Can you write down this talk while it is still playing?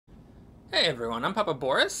Hey everyone, I'm Papa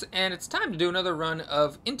Boris, and it's time to do another run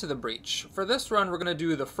of Into the Breach. For this run, we're going to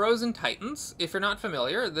do the Frozen Titans. If you're not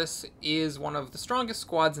familiar, this is one of the strongest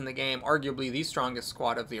squads in the game, arguably the strongest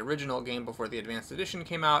squad of the original game before the Advanced Edition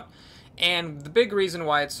came out. And the big reason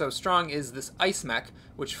why it's so strong is this Ice Mech,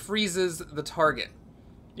 which freezes the target.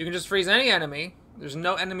 You can just freeze any enemy. There's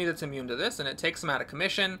no enemy that's immune to this, and it takes them out of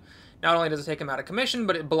commission. Not only does it take them out of commission,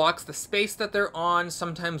 but it blocks the space that they're on.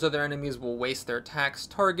 Sometimes other enemies will waste their attacks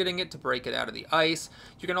targeting it to break it out of the ice.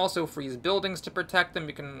 You can also freeze buildings to protect them.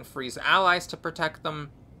 You can freeze allies to protect them.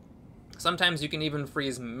 Sometimes you can even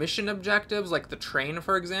freeze mission objectives, like the train,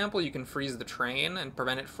 for example. You can freeze the train and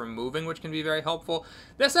prevent it from moving, which can be very helpful.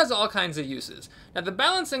 This has all kinds of uses. Now, the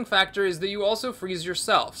balancing factor is that you also freeze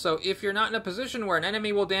yourself. So if you're not in a position where an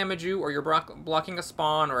enemy will damage you, or you're blocking a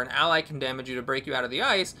spawn, or an ally can damage you to break you out of the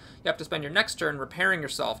ice, you have to spend your next turn repairing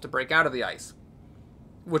yourself to break out of the ice.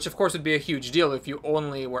 Which, of course, would be a huge deal if you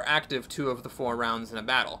only were active 2 of the 4 rounds in a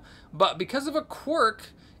battle. But because of a quirk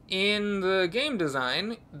in the game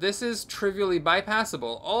design, this is trivially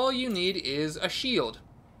bypassable. All you need is a shield.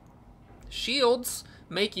 Shields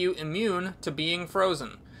make you immune to being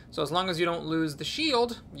frozen. So as long as you don't lose the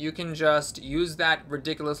shield, you can just use that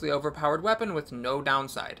ridiculously overpowered weapon with no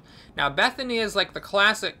downside. Now, Bethany is like the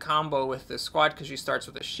classic combo with this squad because she starts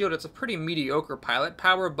with a shield. It's a pretty mediocre pilot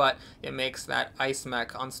power, but it makes that Ice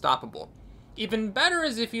Mech unstoppable. Even better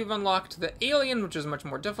is if you've unlocked the Alien, which is much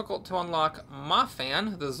more difficult to unlock.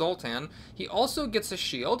 Mafan, the Zoltan, he also gets a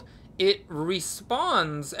shield. It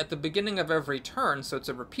respawns at the beginning of every turn, so it's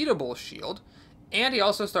a repeatable shield. And he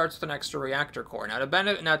also starts with an extra reactor core. Now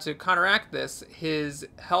to counteract this, his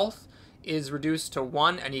health is reduced to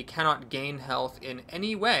 1, and he cannot gain health in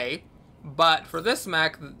any way. But for this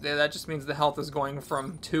mech, that just means the health is going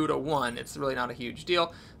from 2 to 1. It's really not a huge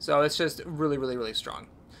deal. So it's just really, really, really strong.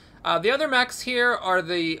 The other mechs here are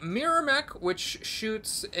the Mirror Mech, which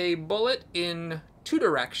shoots a bullet in 2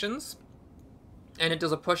 directions, and it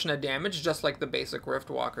does a push and a damage, just like the basic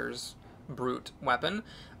Riftwalker's brute weapon.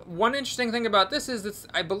 One interesting thing about this is it's,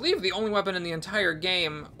 I believe, the only weapon in the entire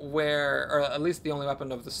game where, or at least the only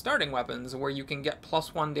weapon of the starting weapons, where you can get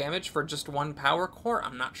 +1 damage for just 1 power core.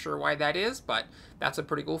 I'm not sure why that is, but that's a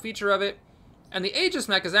pretty cool feature of it. And the Aegis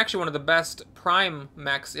mech is actually one of the best prime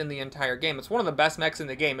mechs in the entire game. It's one of the best mechs in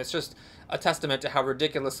the game. It's just a testament to how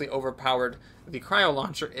ridiculously overpowered the cryo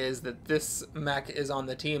launcher is that this mech is on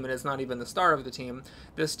the team and is not even the star of the team.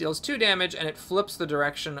 This deals 2 damage and it flips the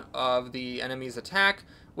direction of the enemy's attack,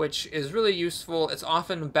 which is really useful. It's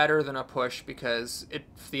often better than a push because if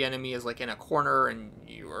the enemy is like in a corner and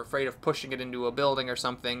you're afraid of pushing it into a building or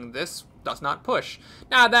something, this does not push.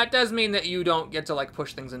 Now, that does mean that you don't get to like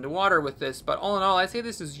push things into water with this, but all in all, I'd say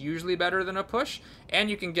this is usually better than a push, and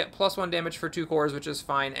you can get +1 damage for 2 cores, which is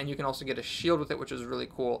fine, and you can also get a shield with it, which is really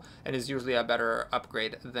cool, and is usually a better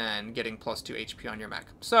upgrade than getting +2 HP on your mech.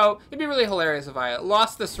 So, it'd be really hilarious if I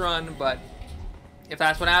lost this run, but if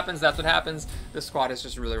that's what happens, that's what happens. This squad is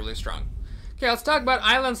just really, really strong. Okay, let's talk about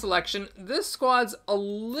island selection. This squad's a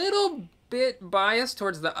little bit biased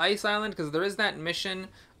towards the ice island because there is that mission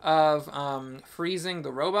of freezing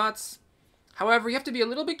the robots. However, you have to be a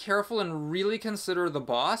little bit careful and really consider the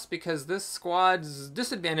boss because this squad's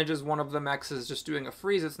disadvantage is one of the mechs is just doing a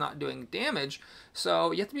freeze, it's not doing damage.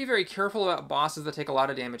 So you have to be very careful about bosses that take a lot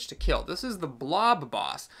of damage to kill. This is the Blob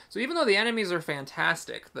boss. So even though the enemies are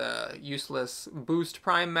fantastic, the useless Boost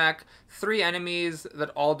Prime mech, 3 enemies that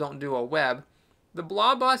all don't do a web, the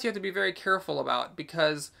Blob boss you have to be very careful about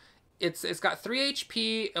because it's got 3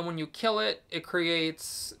 HP, and when you kill it, it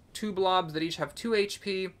creates 2 blobs that each have 2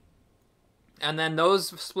 HP. And then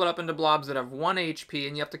those split up into blobs that have 1 HP,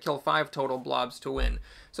 and you have to kill 5 total blobs to win.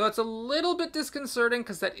 So it's a little bit disconcerting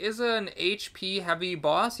because that is an HP heavy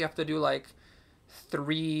boss. You have to do like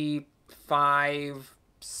 3, 5,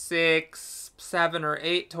 6, 7, or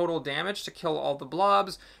 8 total damage to kill all the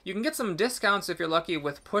blobs. You can get some discounts if you're lucky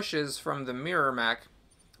with pushes from the Mirror Mech,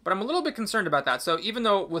 but I'm a little bit concerned about that. So even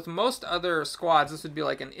though with most other squads this would be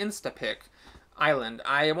like an insta-pick island,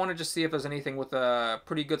 I want to just see if there's anything with a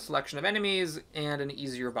pretty good selection of enemies and an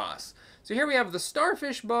easier boss. So here we have the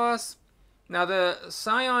Starfish boss. Now the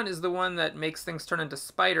Scion is the one that makes things turn into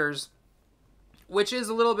spiders, which is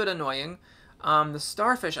a little bit annoying. The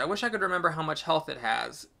Starfish, I wish I could remember how much health it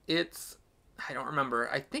has. I don't remember.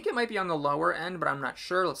 I think it might be on the lower end, but I'm not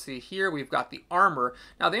sure. Let's see here. We've got the armor.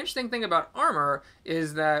 Now, the interesting thing about armor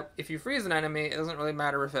is that if you freeze an enemy, it doesn't really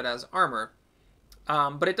matter if it has armor.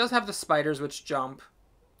 But it does have the spiders which jump,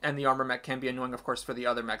 and the armor mech can be annoying, of course, for the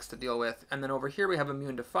other mechs to deal with. And then over here we have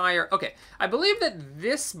immune to fire. Okay, I believe that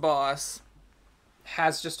this boss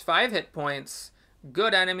has just 5 hit points,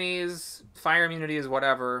 good enemies, fire immunity is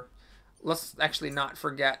whatever. let's actually not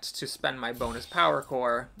forget to spend my bonus power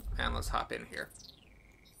core, and let's hop in here.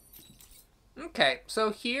 Okay,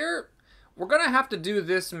 so here, we're going to have to do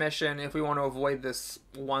this mission if we want to avoid this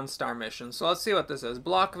 1-star mission. So let's see what this is.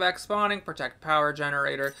 Block Vex spawning, protect power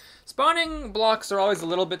generator. Spawning blocks are always a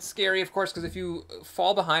little bit scary, of course, because if you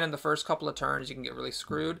fall behind in the first couple of turns, you can get really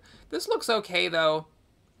screwed. This looks okay, though.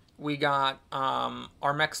 We got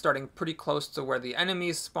our mech starting pretty close to where the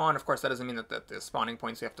enemies spawn. Of course, that doesn't mean that the spawning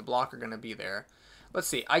points we have to block are going to be there. Let's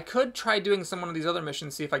see. I could try doing some one of these other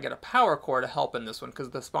missions, see if I get a power core to help in this one,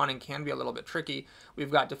 because the spawning can be a little bit tricky.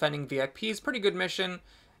 We've got defending VIPs, pretty good mission.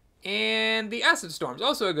 And the acid storms,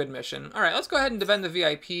 also a good mission. All right, let's go ahead and defend the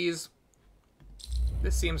VIPs.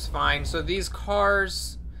 This seems fine. So these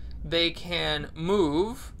cars, they can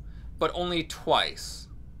move, but only twice.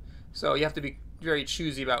 So you have to be very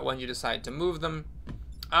choosy about when you decide to move them.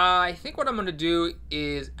 I think what I'm going to do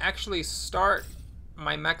is actually start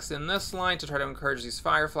my mechs in this line to try to encourage these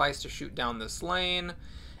fireflies to shoot down this lane.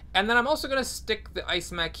 And then I'm also going to stick the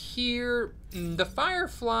ice mech here. The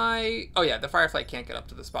firefly... Oh yeah, the firefly can't get up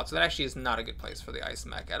to the spot, so that actually is not a good place for the ice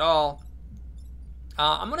mech at all.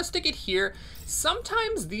 I'm going to stick it here.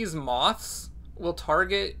 Sometimes these moths will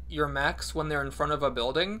target your mechs when they're in front of a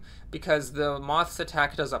building, because the moth's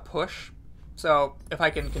attack does a push. So if I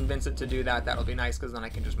can convince it to do that, that'll be nice, because then I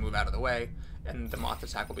can just move out of the way, and the moth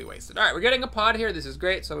attack will be wasted. All right, we're getting a pod here. This is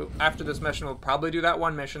great. So after this mission, we'll probably do that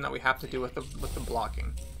one mission that we have to do with the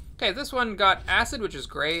blocking. Okay, this one got acid, which is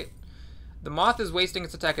great. The moth is wasting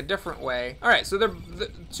its attack a different way. All right, so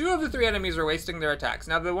the 2 of the 3 enemies are wasting their attacks.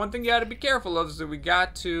 Now, the one thing you got to be careful of is that we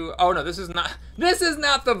got to... Oh, no, this is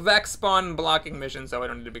not the Vex spawn blocking mission, so I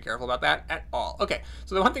don't need to be careful about that at all. Okay,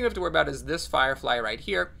 so the one thing we have to worry about is this firefly right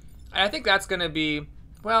here. And I think that's going to be,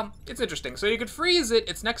 well, it's interesting. So you could freeze it.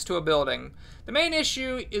 It's next to a building. The main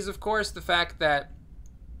issue is, of course, the fact that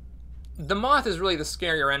the moth is really the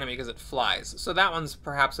scarier enemy because it flies. So that one's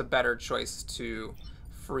perhaps a better choice to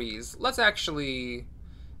freeze. Let's actually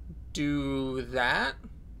do that.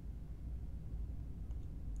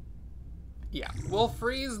 Yeah, we'll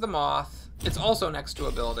freeze the moth. It's also next to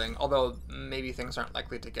a building, although maybe things aren't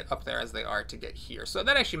likely to get up there as they are to get here. So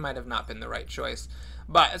that actually might have not been the right choice.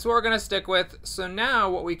 But it's what we're going to stick with. So now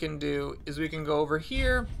what we can do is we can go over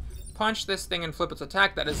here, punch this thing and flip its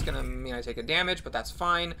attack. That is going to mean I take a damage, but that's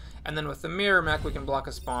fine. And then with the mirror mech, we can block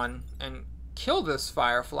a spawn and kill this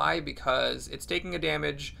firefly because it's taking a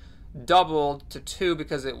damage doubled to 2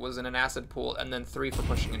 because it was in an acid pool, and then 3 for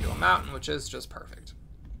pushing into a mountain, which is just perfect.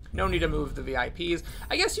 No need to move the VIPs.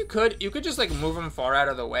 I guess you could just like move them far out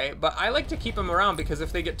of the way, but I like to keep them around because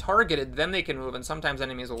if they get targeted, then they can move, and sometimes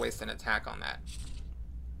enemies will waste an attack on that.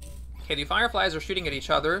 Okay, the fireflies are shooting at each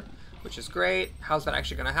other, which is great. How's that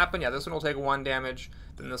actually going to happen? Yeah, this one will take 1 damage,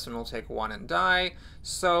 then this one will take 1 and die.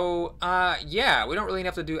 So, yeah, we don't really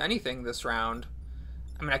have to do anything this round.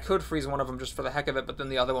 I mean, I could freeze one of them just for the heck of it, but then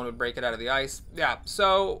the other one would break it out of the ice. Yeah,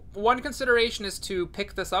 so one consideration is to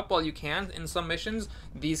pick this up while you can. In some missions,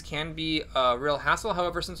 these can be a real hassle.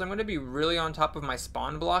 However, since I'm going to be really on top of my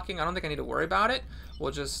spawn blocking, I don't think I need to worry about it.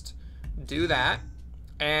 We'll just do that.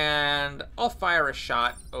 And I'll fire a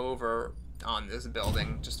shot over on this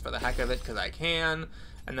building just for the heck of it, because I can.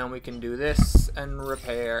 And then we can do this and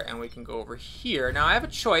repair, and we can go over here. Now, I have a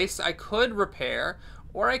choice. I could repair,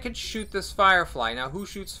 or I could shoot this firefly. Now, who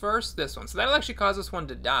shoots first? This one. So that'll actually cause this one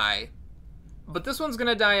to die. But this one's going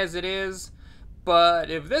to die as it is.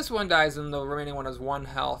 But if this one dies, then the remaining one has 1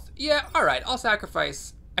 health. Yeah, alright, I'll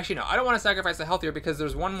sacrifice... Actually, no, I don't want to sacrifice the health here because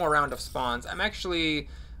there's 1 more round of spawns. I'm actually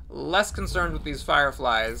less concerned with these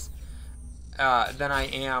fireflies than I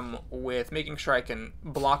am with making sure I can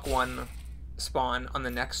block 1 spawn on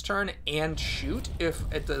the next turn and shoot if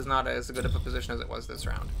it is not as good of a position as it was this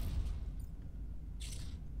round.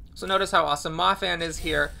 So notice how awesome Mafan is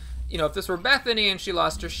here. You know, if this were Bethany and she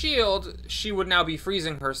lost her shield, she would now be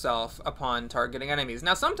freezing herself upon targeting enemies.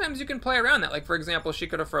 Now, sometimes you can play around that. Like, for example, she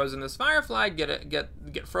could have frozen this firefly,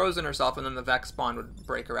 get frozen herself, and then the Vex spawn would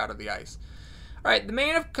break her out of the ice. All right, the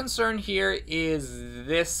main concern here is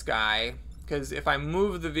this guy, because if I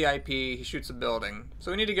move the VIP, he shoots a building.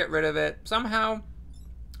 So we need to get rid of it somehow.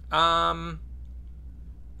 I'm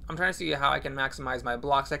trying to see how I can maximize my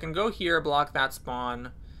blocks. I can go here, block that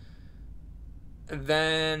spawn.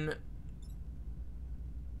 Then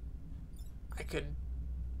I could,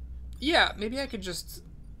 yeah, maybe I could just,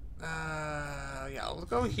 yeah, we'll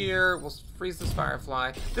go here, we'll freeze this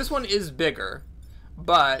firefly. This one is bigger,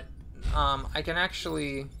 but I can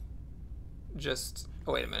actually just,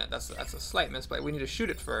 oh wait a minute, that's a slight misplay. We need to shoot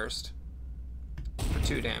it first for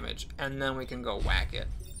 2 damage, and then we can go whack it.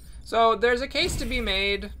 So there's a case to be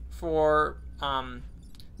made for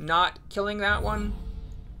not killing that one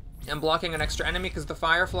and blocking an extra enemy, because the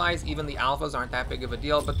Fireflies, even the alphas, aren't that big of a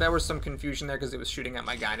deal, but there was some confusion there because it was shooting at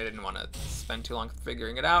my guy and I didn't want to spend too long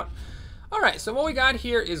figuring it out. Alright, so what we got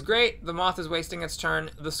here is great. The Moth is wasting its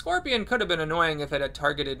turn. The Scorpion could have been annoying if it had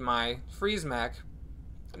targeted my freeze mech.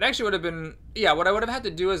 It actually would have been... Yeah, what I would have had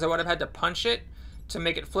to do is I would have had to punch it to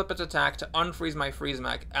make it flip its attack to unfreeze my freeze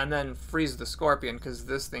mech and then freeze the Scorpion, because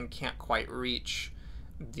this thing can't quite reach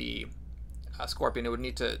the Scorpion. It would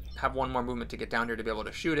need to have one more movement to get down here to be able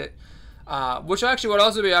to shoot it. Which actually would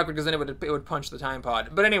also be awkward because then it would punch the time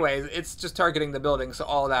pod. But anyways, it's just targeting the building, so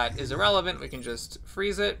all that is irrelevant. We can just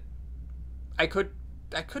freeze it. I could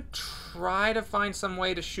try to find some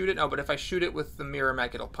way to shoot it. No, but if I shoot it with the mirror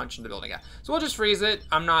mech, it'll punch into the building. Yeah. So we'll just freeze it.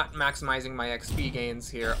 I'm not maximizing my XP gains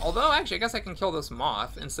here. Although, actually, I guess I can kill this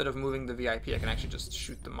Moth. Instead of moving the VIP, I can actually just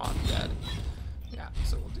shoot the Moth dead. Yeah,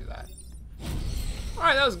 so we'll do that.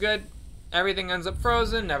 Alright, that was good. Everything ends up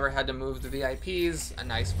frozen. Never had to move the VIPs. A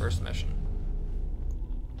nice first mission.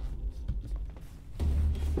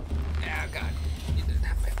 Yeah, God.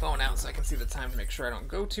 Have my phone out so I can see the time to make sure I don't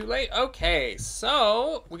go too late. Okay,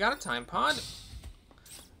 so we got a time pod.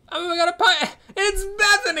 Oh, we got a pod. It's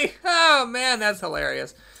Bethany. Oh man, that's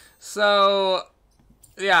hilarious. So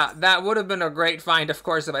yeah, that would have been a great find, of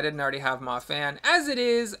course, if I didn't already have Ma Fan. As it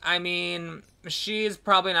is, I mean, she's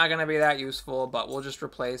probably not going to be that useful, but we'll just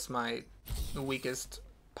replace my weakest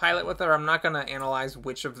pilot with her. I'm not going to analyze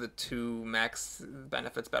which of the two mechs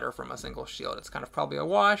benefits better from a single shield. It's kind of probably a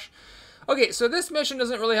wash. Okay, so this mission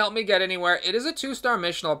doesn't really help me get anywhere. It is a 2-star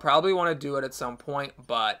mission. I'll probably want to do it at some point,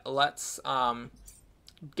 but let's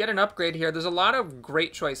get an upgrade here. There's a lot of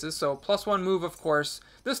great choices. So +1 move, of course.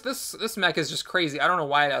 This mech is just crazy. I don't know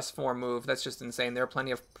why it has 4 move. That's just insane. There are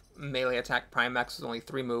plenty of melee attack prime mechs with only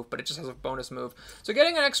 3 move, but it just has a bonus move. So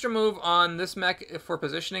getting an extra move on this mech for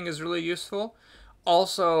positioning is really useful.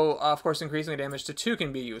 Also, of course, increasing the damage to 2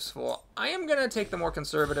 can be useful. I am going to take the more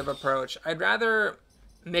conservative approach. I'd rather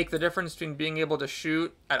make the difference between being able to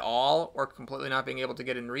shoot at all or completely not being able to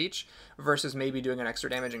get in reach versus maybe doing an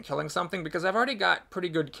extra damage and killing something, because I've already got pretty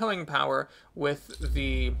good killing power with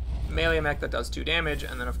the melee mech that does 2 damage,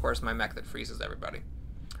 and then of course my mech that freezes everybody.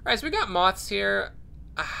 Alright, so we got Moths here.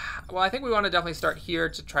 Well, I think we want to definitely start here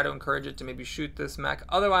to try to encourage it to maybe shoot this mech.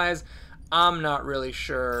 Otherwise, I'm not really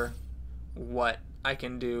sure what I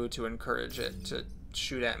can do to encourage it to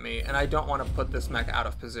shoot at me, and I don't want to put this mech out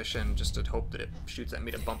of position just to hope that it shoots at me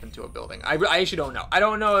to bump into a building. I actually don't know. I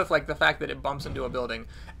don't know if like the fact that it bumps into a building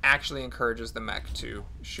actually encourages the mech to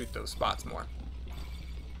shoot those spots more.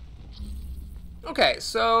 Okay,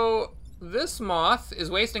 so this Moth is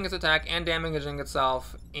wasting its attack and damaging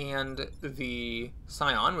itself and the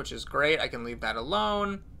Scion, which is great. I can leave that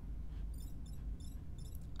alone.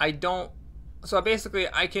 So basically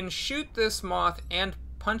I can shoot this Moth and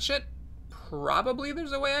punch it. Probably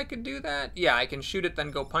there's a way I could do that. Yeah, I can shoot it,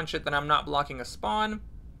 then go punch it, then I'm not blocking a spawn.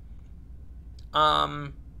 Yeah,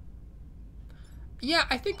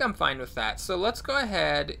 I think I'm fine with that. So let's go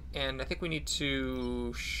ahead, and I think we need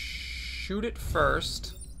to shoot it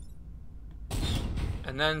first.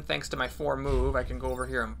 And then, thanks to my 4 move, I can go over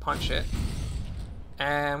here and punch it.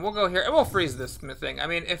 And we'll go here, and we'll freeze this thing. I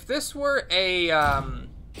mean, if this were a,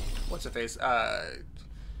 what's it face?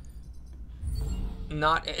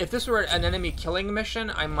 If this were an enemy killing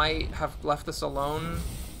mission, I might have left this alone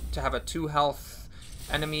to have a 2 health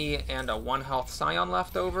enemy and a 1 health Scion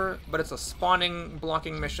left over, but it's a spawning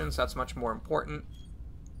blocking mission, so that's much more important.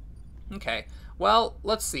 Okay, well,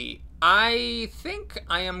 let's see. I think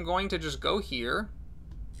I am going to just go here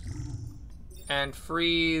and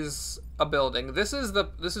freeze a building. This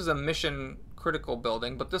is a mission critical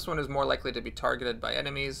building, but this one is more likely to be targeted by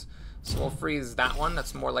enemies, so we'll freeze that one.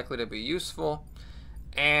 That's more likely to be useful.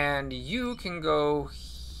 And you can go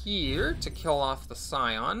here to kill off the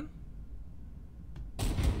Scion.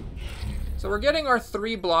 So we're getting our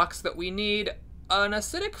 3 blocks that we need. An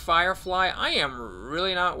acidic Firefly, I am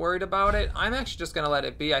really not worried about it. I'm actually just going to let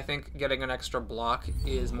it be. I think getting an extra block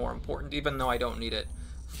is more important, even though I don't need it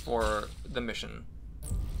for the mission.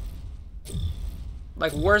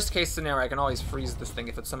 Like, worst case scenario, I can always freeze this thing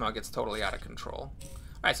if it somehow gets totally out of control.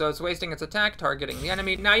 Alright, so it's wasting its attack, targeting the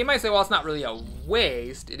enemy. Now, you might say, well, it's not really a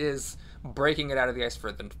waste. It is breaking it out of the ice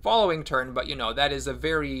for the following turn, but, you know, that is a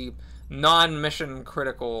very non-mission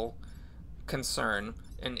critical concern.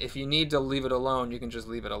 And if you need to leave it alone, you can just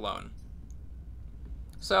leave it alone.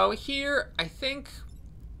 So here, I think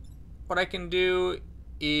what I can do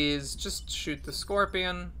is just shoot the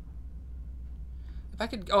Scorpion. If I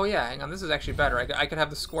could, oh yeah, hang on, this is actually better. I could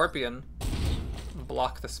have the Scorpion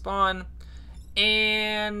block the spawn.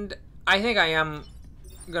 And I think I am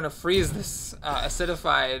gonna freeze this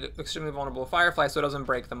acidified, extremely vulnerable Firefly so it doesn't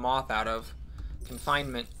break the moth out of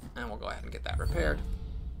confinement, and we'll go ahead and get that repaired.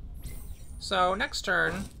 So next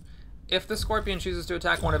turn, if the Scorpion chooses to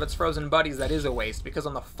attack one of its frozen buddies, that is a waste, because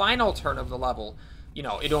on the final turn of the level, you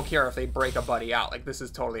know, it don't care if they break a buddy out. Like, this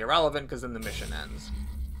is totally irrelevant, because then the mission ends.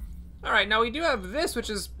 Alright, now we do have this, which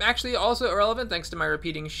is actually also irrelevant thanks to my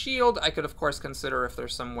repeating shield. I could, of course, consider if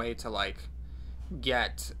there's some way to, like,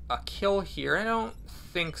 get a kill here. I don't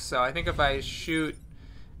think so. I think if I shoot...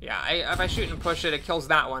 Yeah, if I shoot and push it, it kills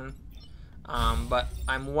that one. But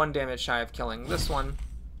I'm 1 damage shy of killing this one.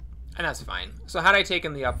 And that's fine. So had I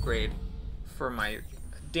taken the upgrade for my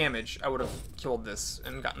damage, I would have killed this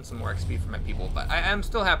and gotten some more XP for my people. But I am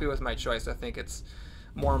still happy with my choice. I think it's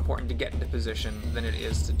more important to get into position than it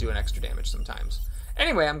is to do an extra damage sometimes.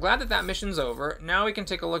 Anyway, I'm glad that that mission's over. Now we can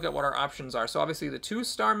take a look at what our options are. So obviously the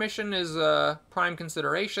 2-star mission is a prime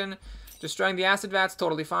consideration. Destroying the acid vat's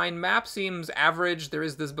totally fine. Map seems average. There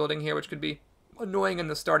is this building here, which could be annoying, and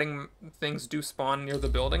the starting things do spawn near the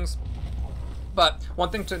buildings. But one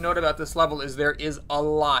thing to note about this level is there is a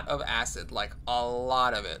lot of acid, like a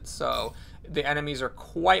lot of it. So the enemies are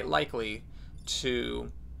quite likely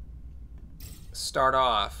to start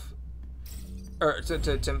off, or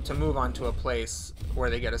to move on to a place where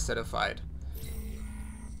they get acidified.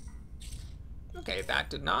 Okay, that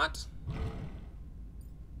did not.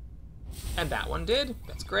 And that one did.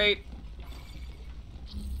 That's great.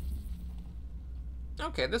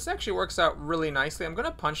 Okay, this actually works out really nicely. I'm going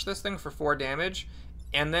to punch this thing for 4 damage,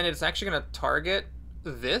 and then it's actually going to target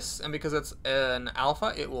this, and because it's an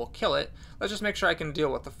alpha, it will kill it. Let's just make sure I can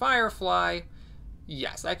deal with the Firefly.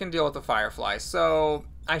 Yes, I can deal with the Firefly. So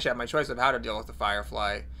I actually have my choice of how to deal with the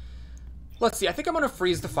Firefly. Let's see, I think I'm going to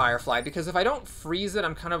freeze the Firefly, because if I don't freeze it,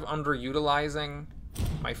 I'm kind of underutilizing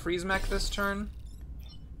my freeze mech this turn.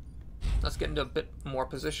 Let's get into a bit more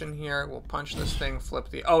position here. We'll punch this thing, flip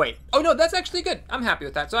the... Oh, wait. Oh, no, that's actually good. I'm happy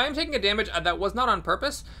with that. So I am taking a damage. That was not on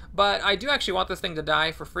purpose, but I do actually want this thing to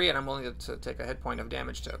die for free, and I'm willing to take a hit point of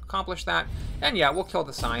damage to accomplish that. And yeah, we'll kill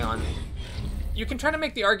the Scion. You can try to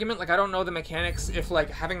make the argument, like, I don't know the mechanics, if,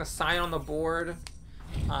 like, having a Scion on the board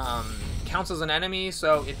counts as an enemy,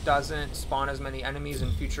 so it doesn't spawn as many enemies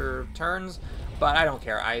in future turns, but I don't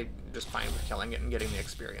care. I'm just fine with killing it and getting the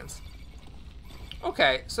experience.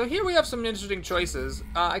 Okay, so here we have some interesting choices.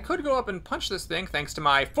 I could go up and punch this thing, thanks to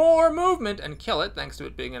my 4 movement, and kill it, thanks to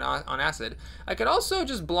it being on acid. I could also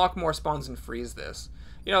just block more spawns and freeze this.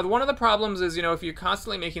 You know, one of the problems is, you know, if you're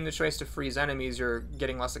constantly making the choice to freeze enemies, you're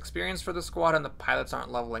getting less experience for the squad, and the pilots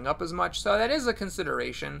aren't leveling up as much, so that is a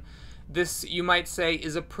consideration. This, you might say,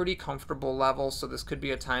 is a pretty comfortable level, so this could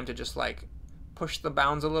be a time to just, like, push the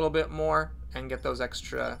bounds a little bit more and get those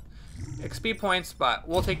extra XP points, but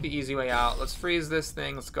we'll take the easy way out. Let's freeze this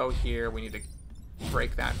thing. Let's go here. We need to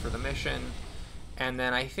break that for the mission. And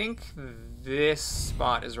then I think this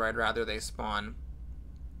spot is where I'd rather they spawn.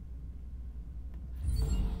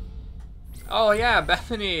 Oh yeah,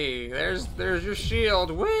 Bethany! There's your shield.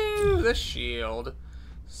 Woo! The shield.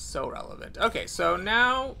 So relevant. Okay, so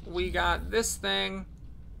now we got this thing.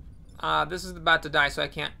 This is about to die, so I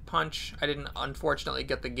can't punch. I didn't, unfortunately,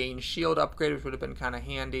 get the gain shield upgrade, which would have been kind of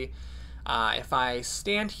handy. If I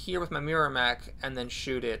stand here with my mirror mech and then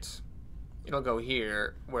shoot it, it'll go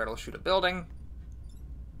here, where it'll shoot a building.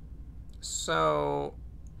 So,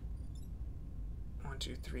 1,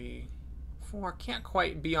 2, 3, 4. Can't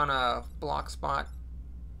quite be on a block spot.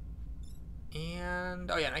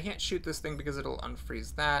 And, oh yeah, and I can't shoot this thing because it'll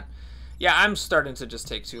unfreeze that. Yeah, I'm starting to just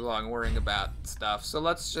take too long worrying about stuff. So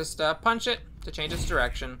let's just punch it to change its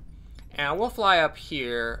direction. And we'll fly up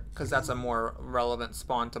here, because that's a more relevant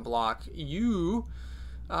spawn to block. You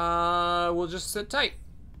will just sit tight.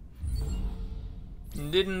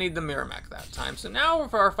 Didn't need the mirror mech that time. So now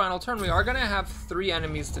for our final turn, we are going to have 3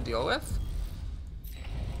 enemies to deal with.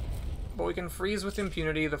 But we can freeze with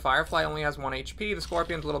impunity. The Firefly only has 1 HP. The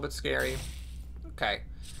Scorpion's a little bit scary. Okay.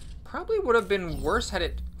 Probably would have been worse had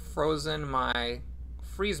it frozen my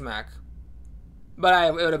freeze mech, but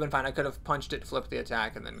it would have been fine. I could have punched it, flipped the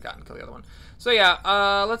attack, and then gotten kill the other one. So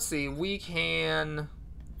yeah, let's see. We can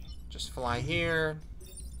just fly here,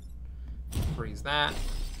 freeze that,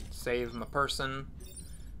 save my person,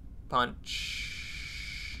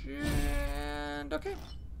 punch, and okay.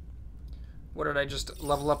 What did I just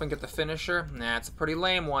level up and get the finisher? Nah, it's a pretty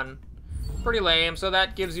lame one. Pretty lame. So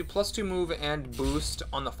that gives you +2 move and boost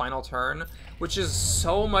on the final turn, which is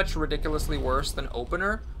so much ridiculously worse than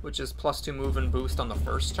opener, which is +2 move and boost on the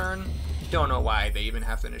first turn. Don't know why they even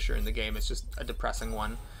have finisher in the game. It's just a depressing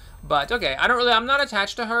one. But okay, I'm not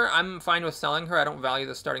attached to her. I'm fine with selling her. I don't value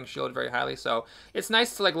the starting shield very highly, so it's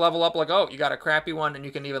nice to like level up, like, oh, you got a crappy one, and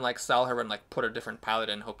you can even like sell her and like put a different pilot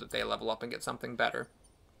in, hope that they level up and get something better.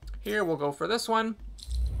 Here, we'll go for this one.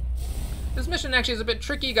 This mission actually is a bit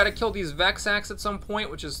tricky. You gotta kill these Vexacs at some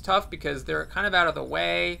point, which is tough because they're kind of out of the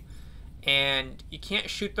way, and you can't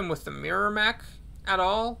shoot them with the mirror mech at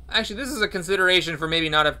all. Actually, this is a consideration for maybe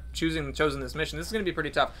not have chosen this mission. This is going to be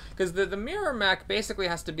pretty tough because the mirror mech basically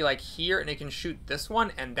has to be like here, and it can shoot this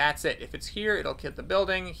one, and that's it. If it's here, it'll hit the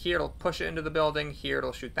building. Here, it'll push it into the building. Here,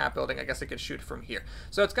 it'll shoot that building. I guess it could shoot from here.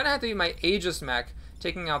 So it's going to have to be my Aegis mech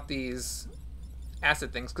taking out these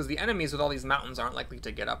acid things because the enemies with all these mountains aren't likely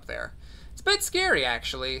to get up there. It's a bit scary,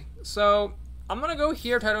 actually. So I'm going to go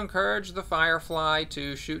here, try to encourage the Firefly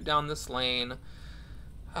to shoot down this lane.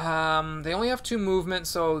 They only have 2 movement,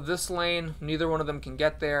 so this lane, neither one of them can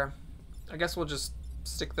get there. I guess we'll just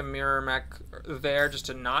stick the mirror mech there just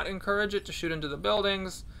to not encourage it to shoot into the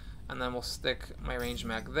buildings, and then we'll stick my range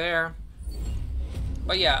mech there.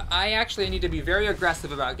 But yeah, I actually need to be very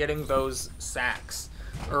aggressive about getting those sacks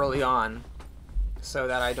early on so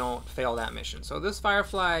that I don't fail that mission. So this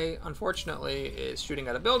Firefly, unfortunately, is shooting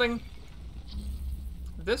at a building.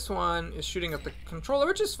 This one is shooting at the controller,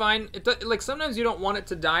 which is fine. Like, sometimes you don't want it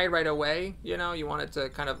to die right away, you know? You want it to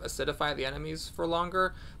kind of acidify the enemies for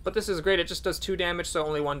longer. But this is great. It just does 2 damage, so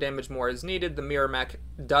only 1 damage more is needed. The mirror mech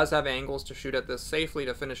does have angles to shoot at this safely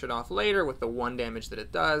to finish it off later with the 1 damage that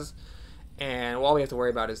it does. And all we have to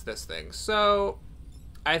worry about is this thing. So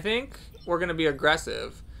I think we're going to be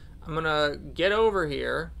aggressive. I'm going to get over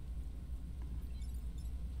here.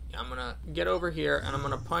 I'm going to get over here, and I'm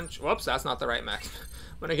going to punch. Whoops, that's not the right mech.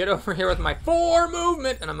 I'm going to get over here with my 4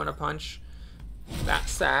 movement, and I'm going to punch that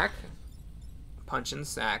sack. Punching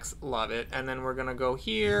sacks, love it. And then we're going to go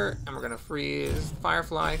here, and we're going to freeze the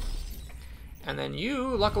Firefly. And then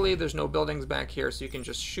you, luckily there's no buildings back here, so you can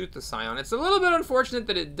just shoot the Scion. It's a little bit unfortunate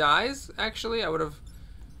that it dies, actually. I would have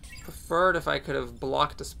preferred if I could have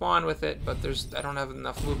blocked a spawn with it, but I don't have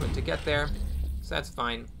enough movement to get there, so that's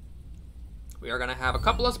fine. We are going to have a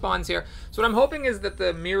couple of spawns here. So what I'm hoping is that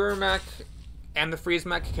the mirror mech and the freeze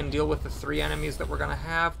mech can deal with the 3 enemies that we're going to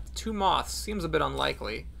have. 2 moths seems a bit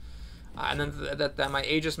unlikely. And then that my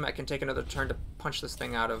Aegis mech can take another turn to punch this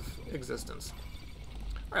thing out of existence.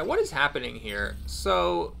 Alright, what is happening here?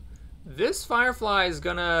 So this Firefly is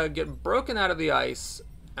going to get broken out of the ice,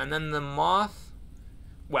 and then the moth...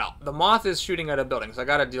 Well, the moth is shooting at a building, so I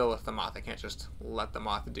got to deal with the moth. I can't just let the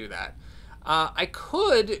moth do that. I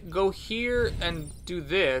could go here and do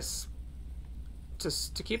this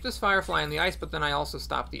to keep this Firefly in the ice, but then I also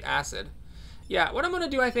stop the acid. Yeah, what I'm going to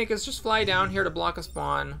do, I think, is just fly down here to block a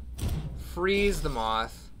spawn, freeze the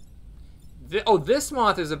moth. Oh, this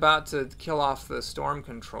moth is about to kill off the storm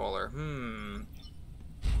controller.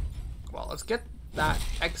 Well, let's get that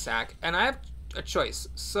egg sack, and I have a choice.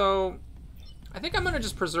 So I think I'm going to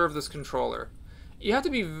just preserve this controller. You have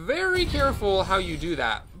to be very careful how you do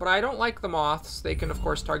that, but I don't like the moths. They can, of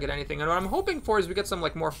course, target anything. And what I'm hoping for is we get some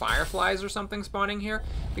like more Fireflies or something spawning here,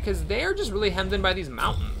 because they're just really hemmed in by these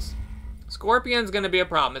mountains. Scorpion's going to be a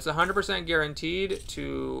problem. It's 100% guaranteed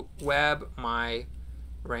to web my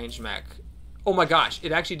range mech. Oh my gosh,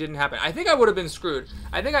 it actually didn't happen. I think I would have been screwed.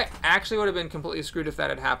 I think I actually would have been completely screwed if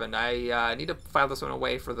that had happened. I need to file this one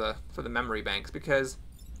away for the memory banks, because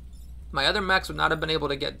my other mechs would not have been able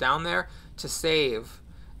to get down there to save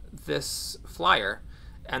this flyer.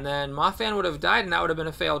 And then Mothman would have died, and that would have been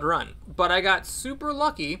a failed run. But I got super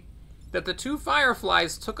lucky that the 2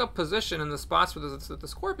 Fireflies took up position in the spots where the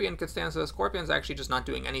Scorpion could stand, so the Scorpion's actually just not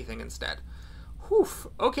doing anything instead. Whew.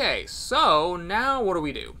 Okay, so now what do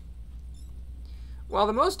we do? Well,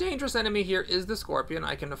 the most dangerous enemy here is the Scorpion.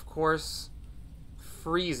 I can, of course,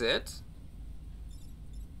 freeze it.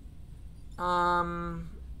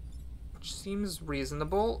 Which seems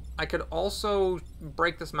reasonable. I could also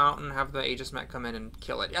break this mountain, have the Aegis mech come in and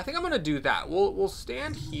kill it. I think I'm going to do that. We'll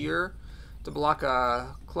stand here to block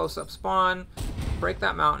a close-up spawn, break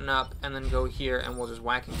that mountain up, and then go here, and we'll just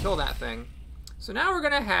whack and kill that thing. So now we're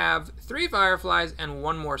going to have 3 Fireflies and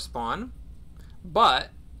 1 more spawn, but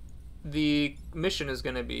the mission is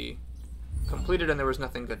going to be completed, and there was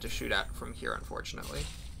nothing good to shoot at from here, unfortunately.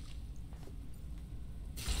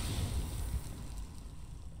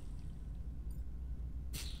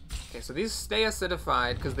 Okay, so these stay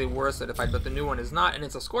acidified because they were acidified, but the new one is not, and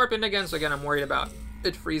it's a Scorpion again, so again, I'm worried about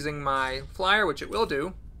it freezing my flyer, which it will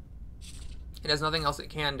do. It has nothing else it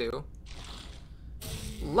can do.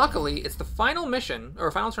 Luckily, it's the final mission, or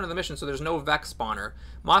final turn of the mission, so there's no Vex spawner.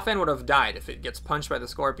 Mothman would have died if it gets punched by the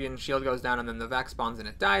Scorpion, shield goes down, and then the Vex spawns and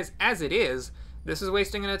it dies. As it is, this is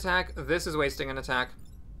wasting an attack, this is wasting an attack.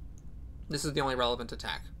 This is the only relevant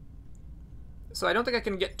attack. So I don't think I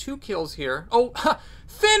can get 2 kills here. Oh, ha,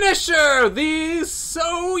 finisher! These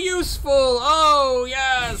so useful! Oh,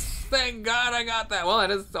 yes! Thank God I got that. Well,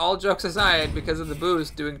 that is, all jokes aside, because of the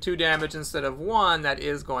boost, doing 2 damage instead of 1, that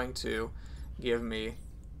is going to give me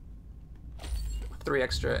 3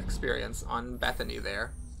 extra experience on Bethany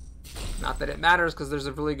there. Not that it matters, because there's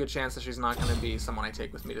a really good chance that she's not going to be someone I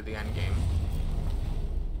take with me to the end game.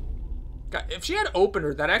 God, if she had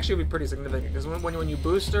Opener, that actually would be pretty significant, because when you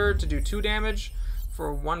boost her to do 2 damage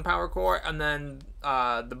for 1 power core, and then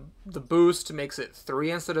the boost makes it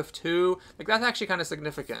 3 instead of 2, like, that's actually kind of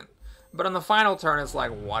significant. But on the final turn, it's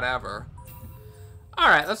like, whatever.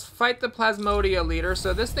 Alright, let's fight the Plasmodia leader.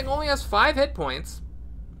 So this thing only has 5 hit points,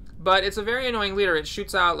 but it's a very annoying leader. It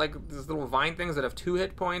shoots out, like, these little vine things that have 2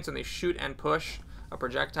 hit points, and they shoot and push a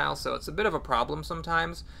projectile, so it's a bit of a problem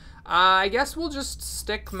sometimes. I guess we'll just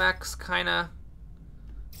stick mechs kind of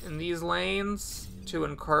in these lanes to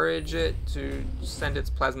encourage it to send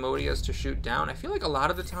its Plasmodias to shoot down. I feel like a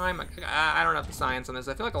lot of the time, I don't know the science on this,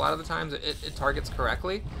 I feel like a lot of the times it targets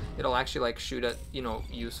correctly. It'll actually, like, shoot at, you know,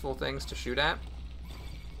 useful things to shoot at.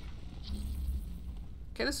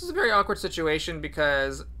 Okay, this is a very awkward situation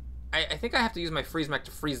because I think I have to use my freeze mech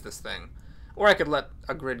to freeze this thing. Or I could let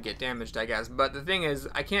a grid get damaged, I guess. But the thing is,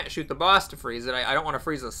 I can't shoot the boss to freeze it. I don't want to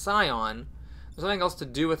freeze a Scion. There's nothing else to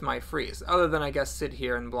do with my freeze, other than, I guess, sit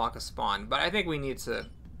here and block a spawn. But I think we need to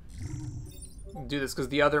do this, because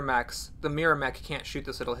the other mechs, the Mirror mech can't shoot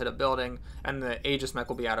this, it'll hit a building, and the Aegis mech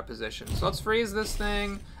will be out of position. So let's freeze this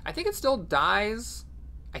thing. I think it still dies,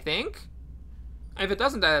 I think? If it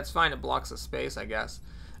doesn't die, that's fine. It blocks a space, I guess.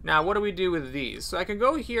 Now, what do we do with these? So I can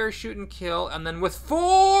go here, shoot and kill, and then with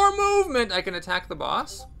 4 movement, I can attack the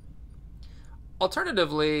boss.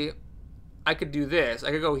 Alternatively, I could do this. I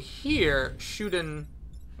could go here, shoot and...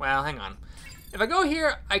 Well, hang on. If I go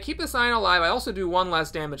here, I keep the Scion alive. I also do 1 less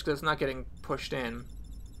damage because it's not getting pushed in.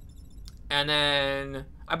 And then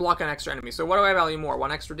I block an extra enemy. So what do I value more?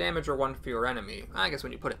 1 extra damage or 1 fewer enemy? I guess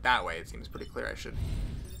when you put it that way, it seems pretty clear I should...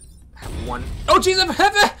 have 1. Oh, jeez,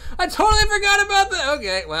 I totally forgot about that.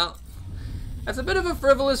 Okay, well, that's a bit of a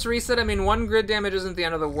frivolous reset. I mean, 1 grid damage isn't the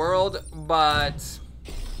end of the world, but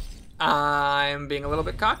I'm being a little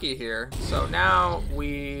bit cocky here. So now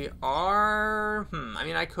we are, I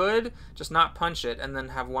mean, I could just not punch it and then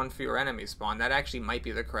have 1 fewer enemy spawn. That actually might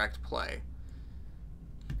be the correct play.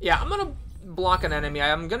 Yeah, I'm gonna block an enemy.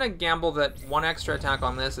 I'm gonna gamble that 1 extra attack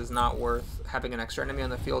on this is not worth having an extra enemy on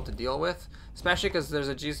the field to deal with, especially because there's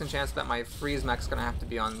a decent chance that my freeze mech's gonna have to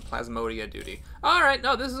be on Plasmodia duty. Alright,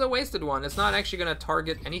 no, this is a wasted one. It's not actually gonna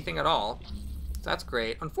target anything at all. So that's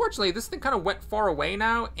great. Unfortunately, this thing kind of went far away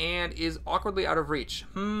now and is awkwardly out of reach.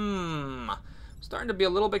 I'm starting to be a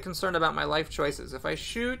little bit concerned about my life choices. If I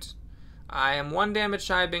shoot, I am 1 damage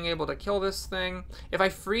shy of being able to kill this thing. If I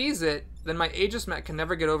freeze it, then my Aegis mech can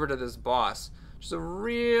never get over to this boss, which is a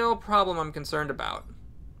real problem I'm concerned about.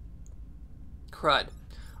 Crud.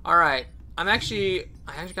 Alright, I actually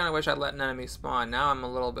kind of wish I'd let an enemy spawn. Now I'm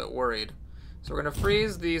a little bit worried. So we're going to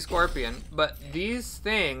freeze the Scorpion, but these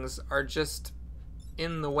things are just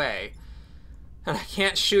in the way. And I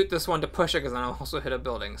can't shoot this one to push it because then I'll also hit a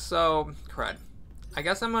building. So, crud. I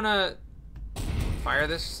guess I'm going to fire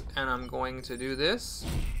this, and I'm going to do this.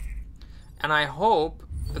 And I hope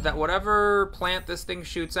that whatever plant this thing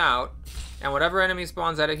shoots out, and whatever enemy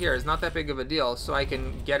spawns out of here is not that big of a deal, so I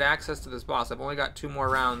can get access to this boss. I've only got 2 more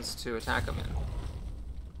rounds to attack him in.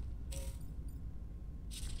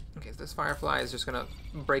 Okay, so this Firefly is just going to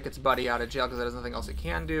break its buddy out of jail because there's nothing else it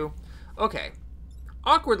can do. Okay.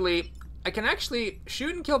 Awkwardly, I can actually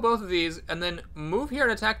shoot and kill both of these and then move here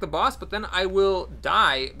and attack the boss, but then I will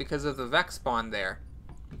die because of the Vex spawn there.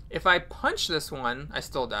 If I punch this one, I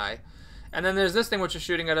still die. And then there's this thing which is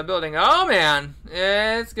shooting at a building. Oh man,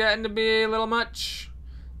 it's getting to be a little much.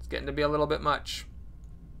 It's getting to be a little bit much.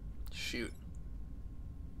 Shoot.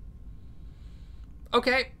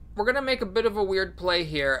 Okay, we're gonna make a bit of a weird play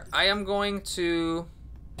here. I am going to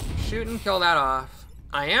shoot and kill that off.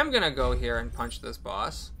 I am gonna go here and punch this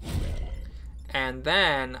boss. And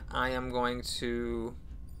then I am going to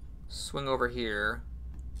swing over here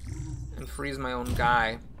and freeze my own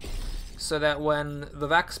guy, so that when the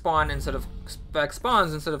Vex spawns,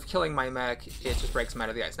 instead of killing my mech, it just breaks him out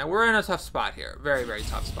of the ice. Now we're in a tough spot here, very, very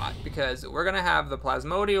tough spot, because we're gonna have the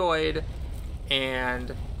Plasmodioid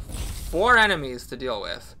and 4 enemies to deal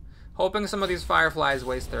with, hoping some of these Fireflies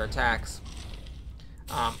waste their attacks.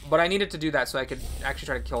 But I needed to do that so I could actually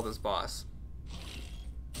try to kill this boss.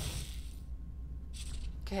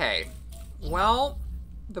 Okay, well,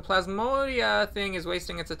 the Plasmodia thing is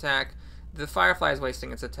wasting its attack. The Firefly is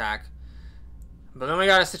wasting its attack. But then we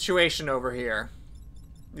got a situation over here.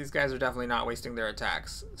 These guys are definitely not wasting their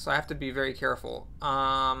attacks, so I have to be very careful.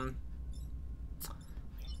 I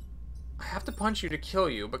have to punch you to kill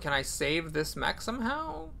you, but can I save this mech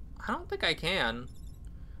somehow? I don't think I can.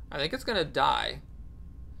 I think it's gonna die.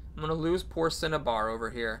 I'm gonna lose poor Cinnabar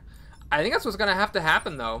over here. I think that's what's gonna have to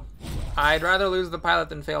happen, though. I'd rather lose the pilot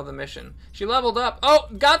than fail the mission. She leveled up. Oh,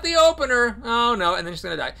 got the opener. Oh, no, and then she's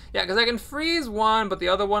gonna die. Yeah, because I can freeze one, but the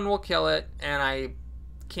other one will kill it, and I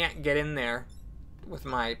can't get in there with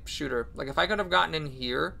my shooter. Like, if I could have gotten in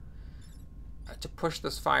here to push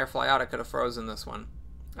this Firefly out, I could have frozen this one.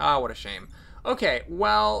 Ah, what a shame. Okay,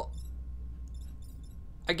 well,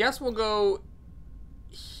 I guess we'll go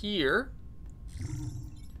here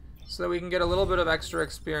so that we can get a little bit of extra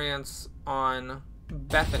experience on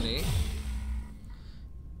Bethany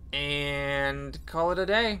and call it a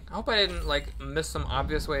day. I hope I didn't like miss some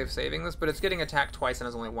obvious way of saving this, but it's getting attacked twice and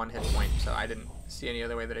has only 1 hit point, so I didn't see any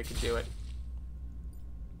other way that I could do it.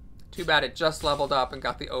 Too bad it just leveled up and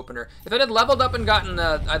got the opener. If it had leveled up and gotten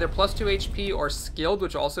either +2 HP or skilled,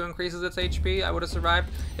 which also increases its HP, I would have survived.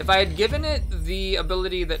 If I had given it the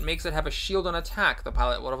ability that makes it have a shield on attack, the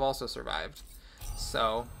pilot would have also survived.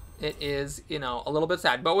 So it is, you know, a little bit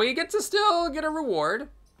sad. But we get to still get a reward.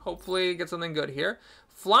 Hopefully get something good here.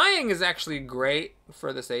 Flying is actually great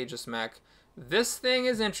for this Aegis mech. This thing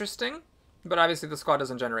is interesting, but obviously the squad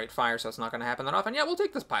doesn't generate fire, so it's not going to happen that often. Yeah, we'll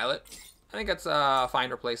take this pilot. I think it's a fine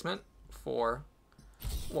replacement for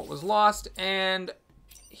what was lost. And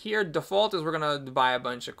here, default is we're going to buy a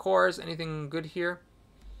bunch of cores. Anything good here?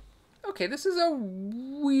 Okay, this is a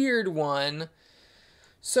weird one.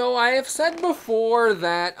 So I have said before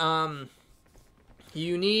that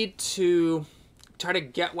you need to try to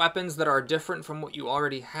get weapons that are different from what you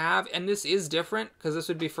already have, and this is different because this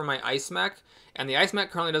would be for my ice mech, and the ice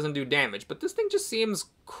mech currently doesn't do damage, but this thing just seems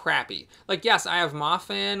crappy. Like, yes, I have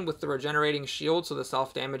Mofan with the regenerating shield, so the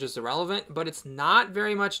self-damage is irrelevant, but it's not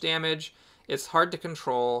very much damage. It's hard to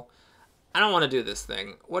control. I don't want to do this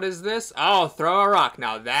thing. What is this? Oh, throw a rock.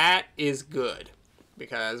 Now that is good,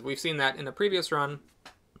 because we've seen that in a previous run.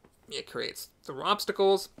 It creates the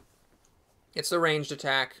obstacles. It's a ranged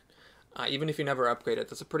attack. Even if you never upgrade it,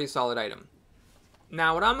 that's a pretty solid item.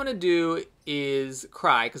 Now, what I'm going to do is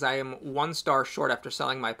cry, because I am 1 star short after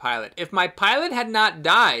selling my pilot. If my pilot had not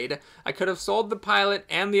died, I could have sold the pilot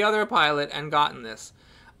and the other pilot and gotten this.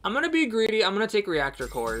 I'm going to be greedy. I'm going to take reactor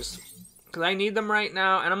cores, because I need them right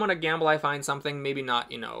now, and I'm going to gamble I find something, maybe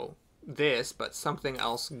not, you know, this, but something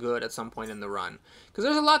else good at some point in the run. Because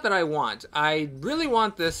there's a lot that I want. I really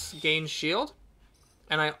want this gain shield.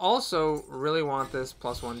 And I also really want this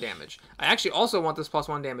 +1 damage. I actually also want this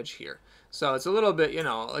 +1 damage here. So it's a little bit, you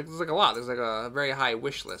know, like there's like a lot. There's like a very high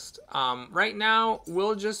wish list. Right now,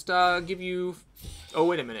 we'll just give you... Oh,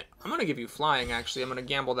 wait a minute. I'm going to give you flying, actually. I'm going to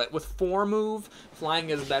gamble that with 4 move, flying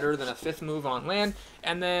is better than a 5th move on land.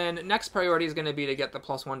 And then next priority is going to be to get the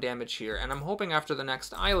 +1 damage here. And I'm hoping after the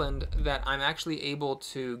next island that I'm actually able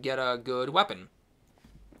to get a good weapon.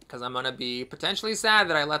 Because I'm going to be potentially sad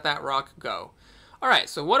that I let that rock go. Alright,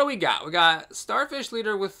 so what do we got? We got Starfish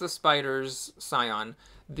Leader with the Spiders, Scion.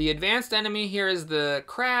 The advanced enemy here is the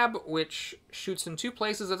Crab, which shoots in 2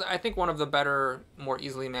 places. It's, I think, one of the better, more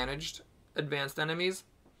easily managed advanced enemies.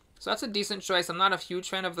 So that's a decent choice. I'm not a huge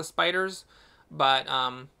fan of the Spiders, but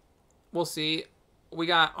we'll see. We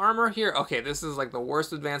got armor here. Okay, this is like the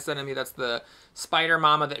worst advanced enemy. That's the Spider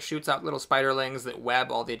Mama that shoots out little spiderlings that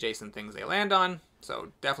web all the adjacent things they land on.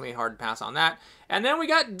 So definitely a hard pass on that. And then we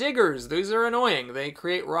got Diggers. These are annoying. They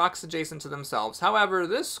create rocks adjacent to themselves. However,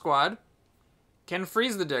 this squad can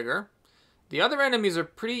freeze the Digger. The other enemies are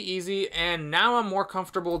pretty easy, and now I'm more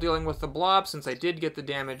comfortable dealing with the Blob since I did get the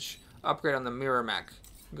damage upgrade on the Mirror Mech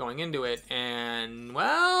going into it. And,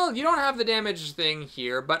 well, you don't have the damage thing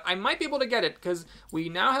here, but I might be able to get it because we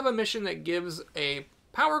now have a mission that gives a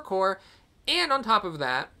power core, and on top of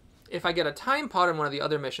that, if I get a time pod in one of the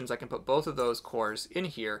other missions, I can put both of those cores in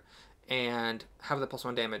here and have the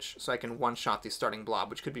 +1 damage so I can one-shot the starting Blob,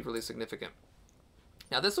 which could be really significant.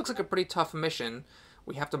 Now, this looks like a pretty tough mission.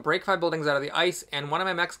 We have to break 5 buildings out of the ice, and one of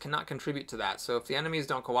my mechs cannot contribute to that. So if the enemies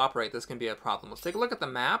don't cooperate, this can be a problem. Let's take a look at the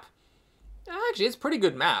map. Actually, it's a pretty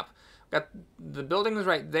good map. Got the buildings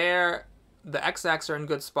right there. The X-Acts are in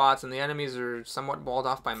good spots, and the enemies are somewhat walled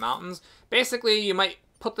off by mountains. Basically, you might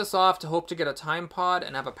put this off to hope to get a time pod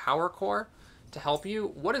and have a power core to help you.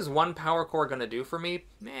 What is 1 power core going to do for me?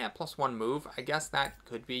 +1 move. I guess that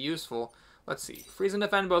could be useful. Let's see. Freeze and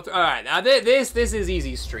defend both. All right, now this is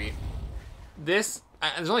easy street. This,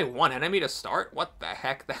 there's only 1 enemy to start? What the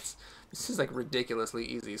heck? This is like ridiculously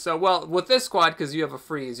easy. So, well, with this squad, because you have a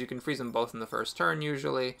freeze, you can freeze them both in the first turn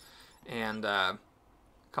usually. and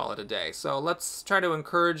call it a day. So let's try to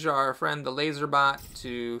encourage our friend the laser bot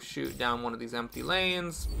to shoot down one of these empty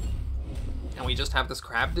lanes. And we just have this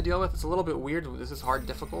crab to deal with. It's a little bit weird. This is hard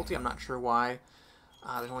difficulty. I'm not sure why.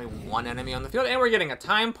 There's only one enemy on the field. And we're getting a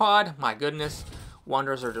time pod. My goodness.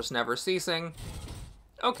 Wonders are just never ceasing.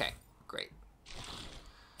 Okay, great.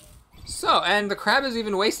 So, and the crab is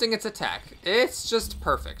even wasting its attack. It's just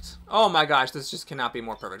perfect. Oh my gosh, this just cannot be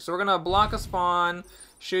more perfect. So we're going to block a spawn,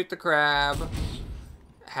 shoot the crab,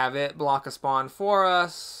 have it block a spawn for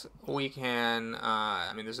us. We can,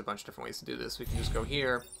 I mean, there's a bunch of different ways to do this. We can just go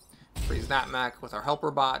here, freeze that mech with our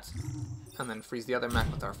helper bot, and then freeze the other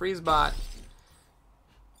mech with our freeze bot.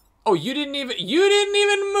 Oh, you didn't even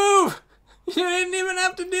move! You didn't even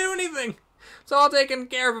have to do anything! It's all taken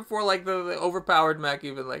care of before, like, the overpowered mech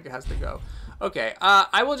even, like, has to go. Okay,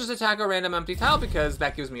 I will just attack a random empty tile because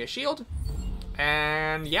that gives me a shield.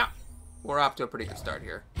 And, yeah, we're off to a pretty good start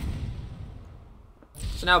here.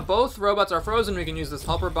 So now both robots are frozen. We can use this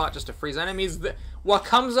helper bot just to freeze enemies. What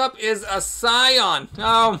comes up is a Scion.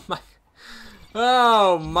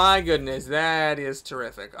 Oh my goodness, that is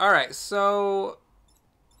terrific. All right, so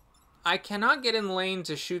I cannot get in lane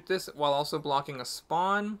to shoot this while also blocking a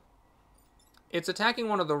spawn. It's attacking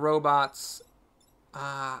one of the robots.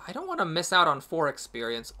 I don't want to miss out on 4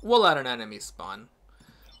 experience. We'll let an enemy spawn.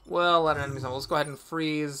 Let's go ahead and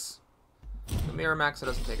freeze the mirror mech so it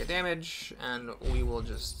doesn't take a damage, and we will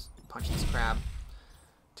just punch this crab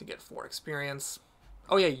to get 4 experience.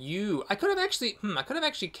 Oh yeah, I could have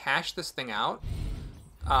actually cashed this thing out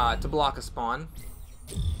to block a spawn,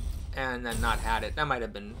 and then not had it. That might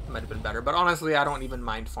have been better. But honestly, I don't even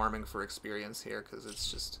mind farming for experience here because it's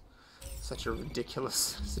just such a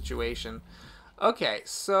ridiculous situation. Okay,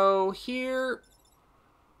 so here,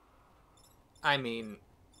 I mean,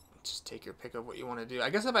 just take your pick of what you want to do. I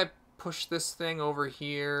guess if I push this thing over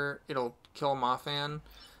here, it'll kill Mofan.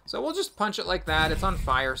 So we'll just punch it like that. It's on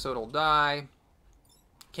fire, so it'll die.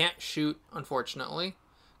 Can't shoot, unfortunately,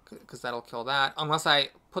 because that'll kill that. Unless I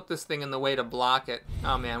put this thing in the way to block it.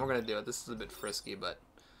 Oh man, we're going to do it. This is a bit frisky, but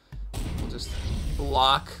we'll just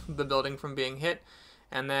block the building from being hit.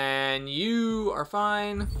 And then you are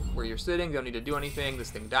fine where you're sitting. You don't need to do anything.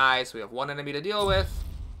 This thing dies, so we have 1 enemy to deal with.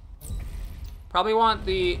 Probably want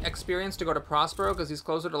the experience to go to Prospero because he's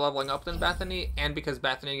closer to leveling up than Bethany, and because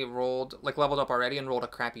Bethany leveled up already and rolled a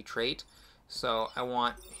crappy trait. So I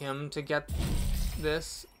want him to get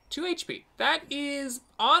this. 2 HP. That is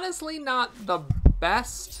honestly not the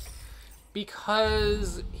best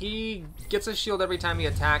because he gets a shield every time he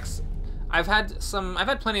attacks. I've had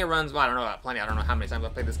plenty of runs. Well, I don't know about plenty. I don't know how many times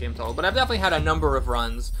I've played this game total, but I've definitely had a number of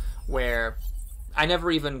runs where I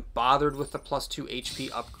never even bothered with the +2 HP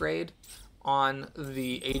upgrade on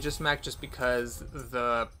the Aegis mech just because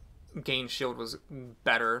the gain shield was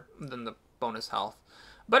better than the bonus health.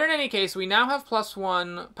 But in any case, we now have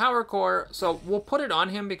 +1 power core, so we'll put it on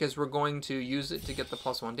him because we're going to use it to get the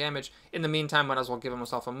 +1 damage. In the meantime, might as well give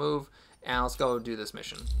himself a move, and let's go do this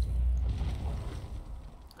mission.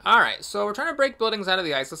 Alright, so we're trying to break buildings out of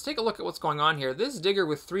the ice. Let's take a look at what's going on here. This digger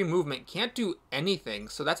with 3 movement can't do anything,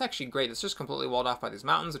 so that's actually great. It's just completely walled off by these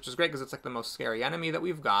mountains, which is great because it's like the most scary enemy that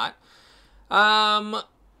we've got. I'm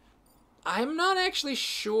not actually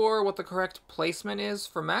sure what the correct placement is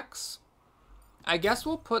for mechs. I guess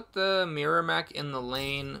we'll put the mirror mech in the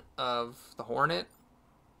lane of the Hornet.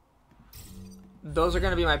 Those are going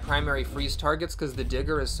to be my primary freeze targets because the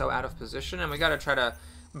digger is so out of position, and we got to try to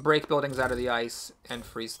break buildings out of the ice and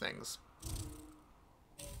freeze things.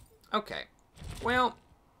 Okay, well,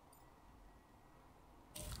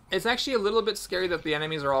 it's actually a little bit scary that the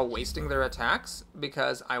enemies are all wasting their attacks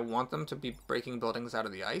because I want them to be breaking buildings out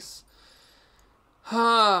of the ice.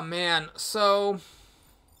 Oh man, so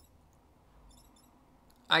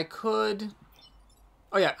I could,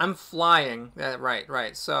 oh yeah, I'm flying,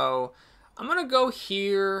 right, so I'm gonna go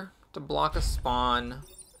here to block a spawn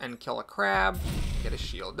and kill a crab, get a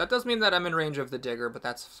shield. That does mean that I'm in range of the digger, but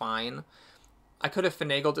that's fine. I could have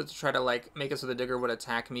finagled it to try to like make it so the digger would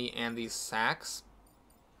attack me and these sacks.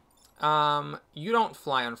 You don't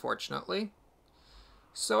fly, unfortunately.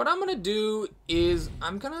 So what I'm gonna do is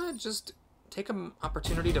I'm gonna just take an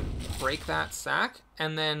opportunity to break that sack,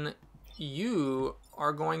 and then you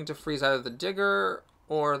are going to freeze either the digger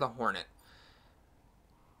or the Hornet.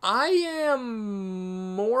 I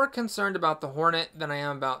am more concerned about the Hornet than I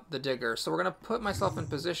am about the digger. So we're going to put myself in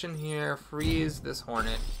position here, freeze this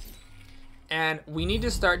Hornet. And we need to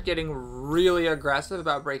start getting really aggressive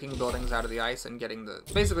about breaking buildings out of the ice and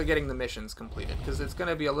basically getting the missions completed. Because it's going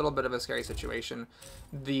to be a little bit of a scary situation.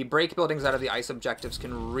 The break buildings out of the ice objectives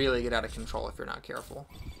can really get out of control if you're not careful.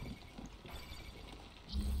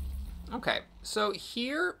 Okay, so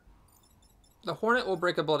here, the Hornet will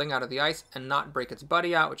break a building out of the ice and not break its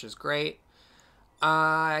buddy out, which is great.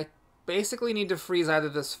 I basically need to freeze either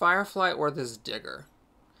this Firefly or this Digger.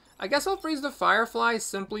 I guess I'll freeze the Firefly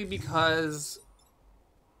simply because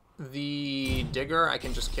the Digger I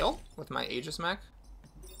can just kill with my Aegis Mech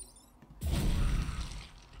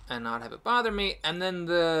and not have it bother me. And then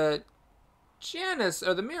the Janus,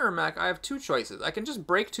 or the Mirror Mech, I have two choices. I can just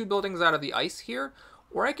break 2 buildings out of the ice here,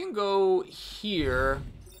 or I can go here,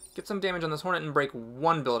 get some damage on this Hornet, and break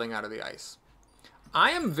 1 building out of the ice.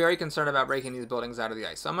 I am very concerned about breaking these buildings out of the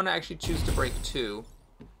ice, so I'm going to actually choose to break 2.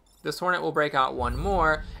 This Hornet will break out 1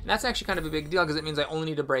 more, and that's actually kind of a big deal because it means I only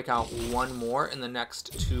need to break out 1 more in the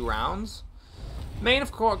next 2 rounds. Main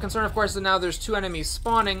concern, of course, is now there's 2 enemies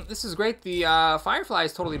spawning. This is great. The Firefly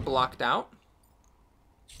is totally blocked out.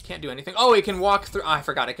 Can't do anything. Oh, it can walk through. Oh, I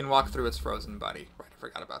forgot. It can walk through its frozen buddy. Right, I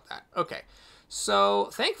forgot about that. Okay. So,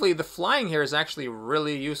 thankfully, the flying here is actually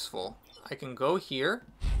really useful. I can go here,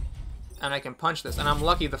 and I can punch this. And I'm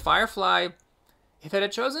lucky. The Firefly, if it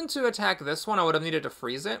had chosen to attack this one, I would have needed to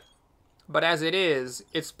freeze it. But as it is,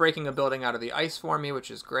 it's breaking a building out of the ice for me, which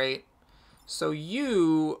is great. So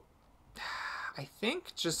you, I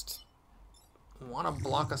think, just want to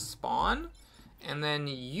block a spawn. And then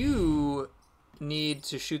you need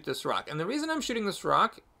to shoot this rock. And the reason I'm shooting this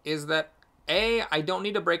rock is that A, I don't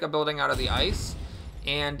need to break a building out of the ice,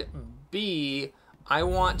 and B, I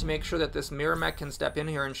want to make sure that this Mirror Mech can step in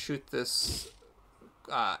here and shoot this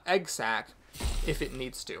egg sack if it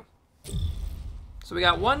needs to. So we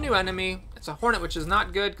got 1 new enemy. It's a Hornet, which is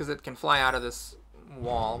not good because it can fly out of this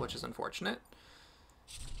wall, which is unfortunate.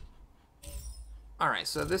 Alright,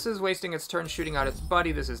 so this is wasting its turn shooting out its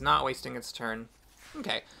buddy. This is not wasting its turn.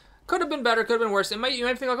 Okay. Could have been better, could have been worse. You might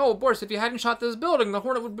think like, oh, Boris, if you hadn't shot this building, the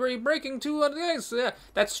Hornet would be breaking 2 out of the ice. Yeah,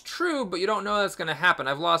 that's true, but you don't know that's going to happen.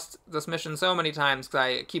 I've lost this mission so many times because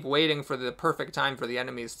I keep waiting for the perfect time for the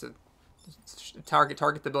enemies to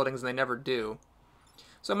target the buildings, and they never do.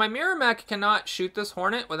 So my Mirror Mech cannot shoot this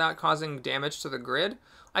Hornet without causing damage to the grid.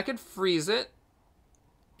 I could freeze it,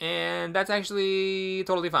 and that's actually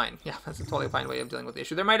totally fine. Yeah, that's a totally fine way of dealing with the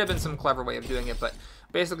issue. There might have been some clever way of doing it, but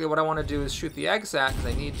basically what I want to do is shoot the egg sack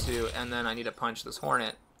because I need to, and then I need to punch this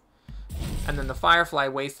Hornet. And then the Firefly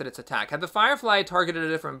wasted its attack. Had the Firefly targeted a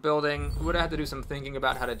different building, we would have had to do some thinking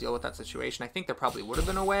about how to deal with that situation. I think there probably would have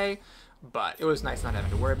been a way, but it was nice not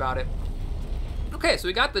having to worry about it. Okay, so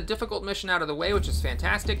we got the difficult mission out of the way, which is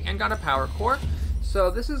fantastic, and got a power core.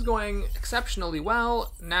 So this is going exceptionally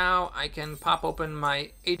well. Now I can pop open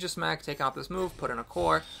my Aegis Mech, take out this move, put in a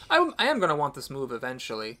core. I am going to want this move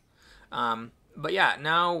eventually. But yeah,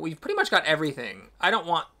 now we've pretty much got everything. I don't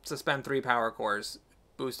want to spend 3 power cores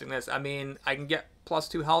boosting this. I mean, I can get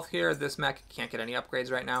 +2 health here. This mech can't get any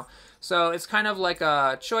upgrades right now. So it's kind of like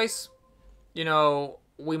a choice. You know,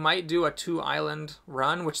 we might do a 2-island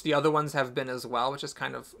run, which the other ones have been as well, which is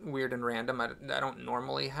kind of weird and random. I don't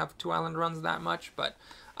normally have 2-island runs that much, but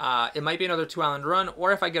it might be another 2-island run,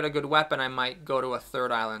 or if I get a good weapon, I might go to a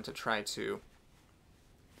 3rd island to try to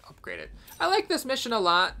upgrade it. I like this mission a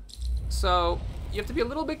lot, so you have to be a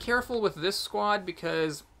little bit careful with this squad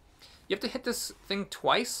because you have to hit this thing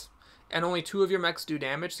twice, and only 2 of your mechs do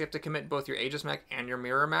damage, so you have to commit both your Aegis Mech and your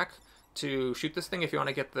Mirror Mech to shoot this thing if you want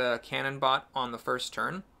to get the cannon bot on the first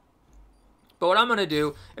turn. But what I'm going to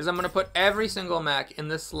do is I'm going to put every single mech in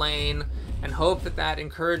this lane and hope that that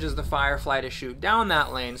encourages the Firefly to shoot down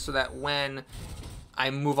that lane so that when I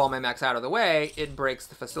move all my mechs out of the way, it breaks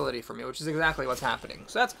the facility for me, which is exactly what's happening.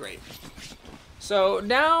 So that's great. So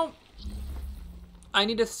now I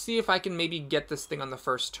need to see if I can maybe get this thing on the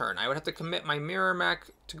first turn. I would have to commit my Mirror Mech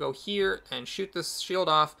to go here and shoot this shield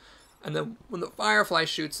off, and then when the Firefly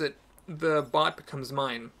shoots it, the bot becomes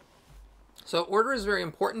mine. So order is very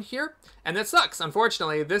important here, and that sucks.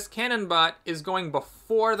 Unfortunately, this cannon bot is going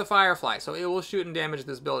before the Firefly, so it will shoot and damage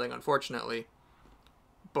this building, unfortunately,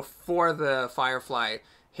 before the Firefly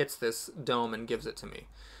hits this dome and gives it to me.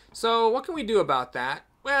 So what can we do about that?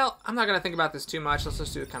 Well, I'm not going to think about this too much. Let's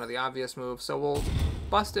just do kind of the obvious move. So we'll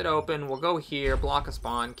bust it open. We'll go here, block a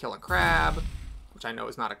spawn, kill a crab, which I know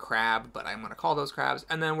is not a crab, but I'm going to call those crabs.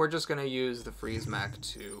 And then we're just going to use the freeze mech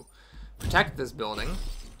to protect this building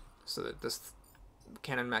so that this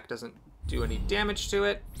cannon mech doesn't do any damage to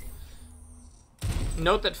it.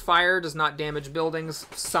 Note that fire does not damage buildings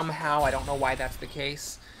somehow. I don't know why that's the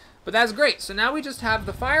case, but that's great. So now we just have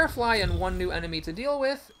the Firefly and 1 new enemy to deal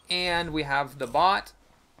with, and we have the bot.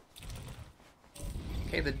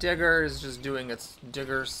 Okay, the Digger is just doing its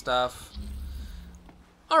Digger stuff.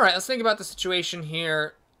 Alright, let's think about the situation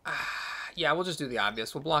here. Yeah, we'll just do the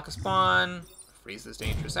obvious. We'll block a spawn, freeze this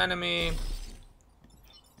dangerous enemy,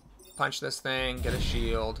 punch this thing, get a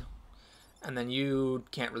shield, and then you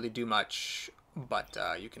can't really do much, but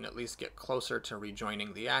you can at least get closer to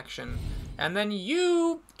rejoining the action. And then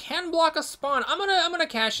you can block a spawn. I'm gonna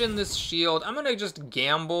cash in this shield. I'm gonna just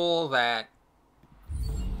gamble that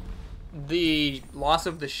the loss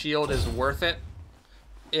of the shield is worth it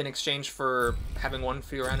in exchange for having one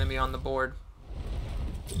fewer enemy on the board.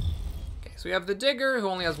 Okay, so we have the Digger, who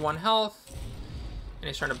only has 1 health, and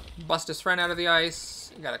he's trying to bust his friend out of the ice.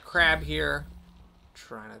 We got a crab here,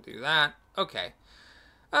 trying to do that. Okay.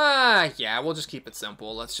 Yeah, we'll just keep it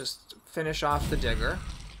simple. Let's just finish off the Digger,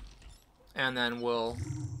 and then we'll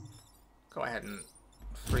go ahead and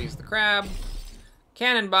freeze the crab.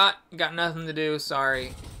 Cannonbot, got nothing to do,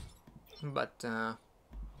 sorry. But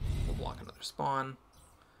we'll block another spawn.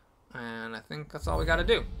 And I think that's all we gotta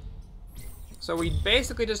do. So we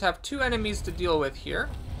basically just have 2 enemies to deal with here.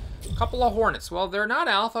 A couple of Hornets. Well, they're not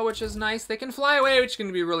alpha, which is nice. They can fly away, which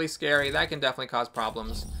can be really scary. That can definitely cause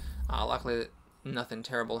problems. Luckily, nothing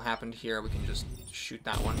terrible happened here. We can just shoot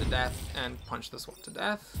that one to death and punch this one to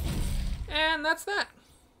death. And that's that.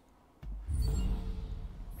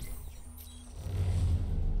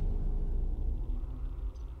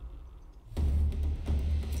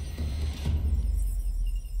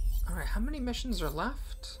 Alright, how many missions are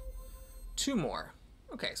left? 2 more.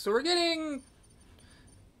 Okay, so we're getting...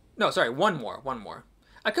 No, sorry, 1 more.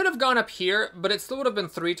 I could have gone up here, but it still would have been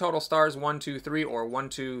 3 total stars, 1, 2, 3, or 1,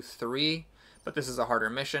 2, 3. But this is a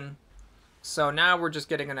harder mission. So now we're just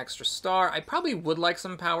getting an extra star. I probably would like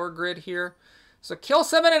some power grid here. So kill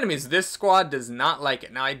 7 enemies. This squad does not like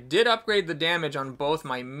it. Now I did upgrade the damage on both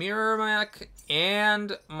my Mirror Mech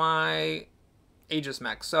and my Aegis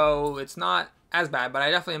Mech. So it's not as bad, but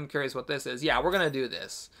I definitely am curious what this is. Yeah, we're going to do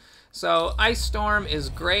this. So Ice Storm is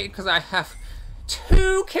great because I have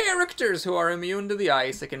 2 characters who are immune to the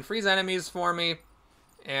ice. It can freeze enemies for me.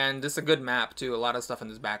 And this is a good map, too. A lot of stuff in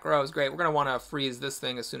this back row is great. We're going to want to freeze this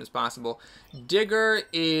thing as soon as possible. Digger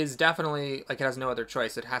is definitely, like, it has no other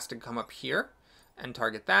choice. It has to come up here and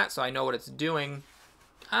target that, so I know what it's doing.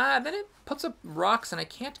 Then it puts up rocks, and I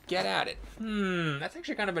can't get at it. That's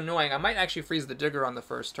actually kind of annoying. I might actually freeze the Digger on the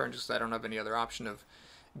first turn, just because I don't have any other option of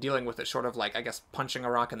dealing with it, short of, like, I guess, punching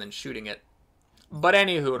a rock and then shooting it. But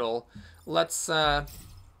anyhoodle, let's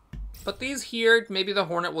put these here. Maybe the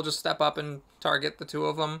Hornet will just step up and target the 2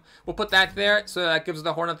 of them. We'll put that there, so that gives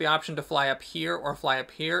the Hornet the option to fly up here or fly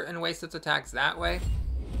up here and waste its attacks that way.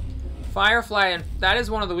 Firefly, and that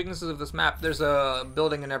is one of the weaknesses of this map. There's a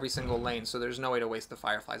building in every single lane, so there's no way to waste the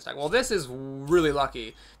Firefly's attack. Well, this is really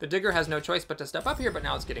lucky. The Digger has no choice but to step up here, but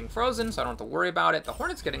now it's getting frozen, so I don't have to worry about it. The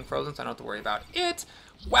Hornet's getting frozen, so I don't have to worry about it.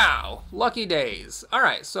 Wow, lucky days. All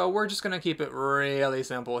right, so we're just going to keep it really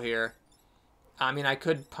simple here. I mean, I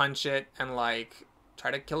could punch it and, like,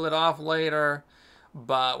 try to kill it off later,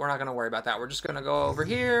 but we're not going to worry about that. We're just going to go over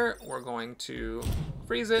here. We're going to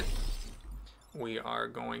freeze it. We are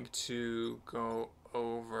going to go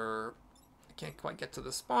over... I can't quite get to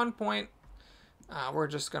the spawn point. We're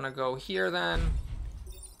just going to go here then.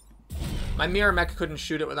 My Mirror Mech couldn't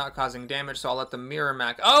shoot it without causing damage, so I'll let the Mirror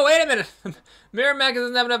Mech... Oh, wait a minute! Mirror Mech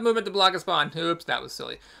doesn't have enough movement to block a spawn. Oops, that was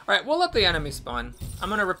silly. Alright, we'll let the enemy spawn. I'm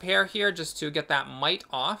going to repair here just to get that might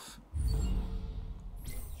off.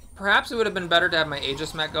 Perhaps it would have been better to have my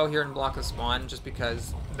Aegis Mech go here and block the spawn, just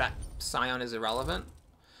because that Scion is irrelevant.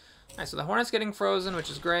 Alright, so the Hornet's getting frozen, which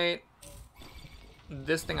is great.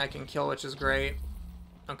 This thing I can kill, which is great.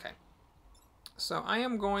 Okay. So I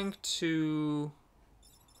am going to...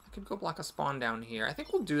 I could go block a spawn down here. I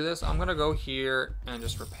think we'll do this. I'm going to go here and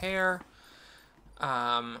just repair.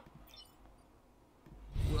 We'll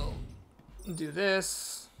do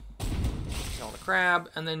this. Kill the crab.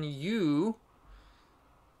 And then you...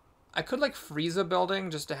 I could, like, freeze a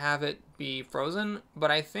building just to have it be frozen.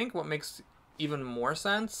 But I think what makes even more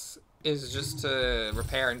sense is just to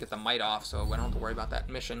repair and get the might off, so I don't have to worry about that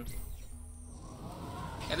mission.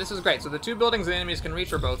 Yeah, this is great. So the 2 buildings the enemies can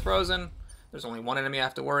reach are both frozen. There's only 1 enemy I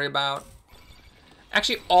have to worry about.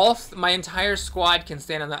 Actually, my entire squad can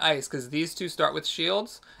stand on the ice, because these 2 start with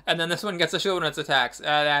shields, and then this one gets a shield when it attacks.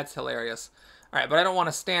 That's hilarious. Alright, but I don't want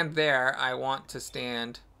to stand there. I want to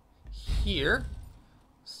stand here,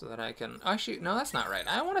 so that I can... Actually, no, that's not right.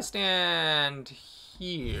 I want to stand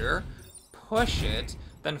here, push it,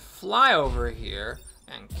 then fly over here,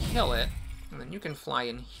 and kill it. And then you can fly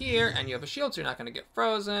in here, and you have a shield, so you're not going to get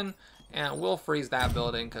frozen. And we'll freeze that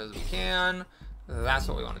building because we can. That's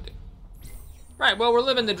what we want to do. Right, well, we're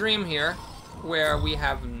living the dream here, where we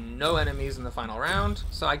have no enemies in the final round.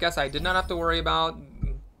 So I guess I did not have to worry about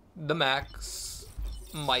the mechs,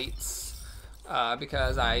 mites,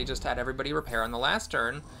 because I just had everybody repair on the last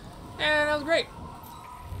turn. And that was great.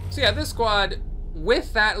 So yeah, this squad,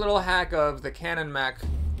 with that little hack of the cannon mech,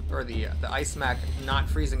 or the ice mech not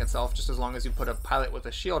freezing itself just as long as you put a pilot with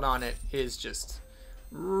a shield on it, is just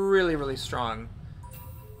really, really strong.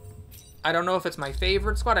 I don't know if it's my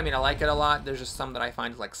favorite squad. I mean, I like it a lot. There's just some that I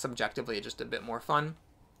find, like, subjectively just a bit more fun.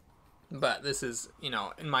 But this is, you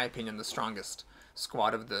know, in my opinion, the strongest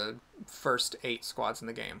squad of the first 8 squads in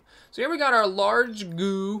the game. So here we got our large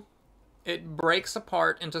goo. It breaks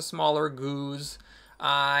apart into smaller goos.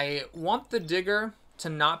 I want the digger to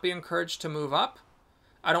not be encouraged to move up.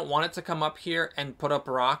 I don't want it to come up here and put up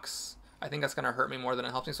rocks. I think that's going to hurt me more than it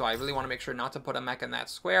helps me, so I really want to make sure not to put a mech in that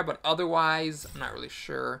square, but otherwise, I'm not really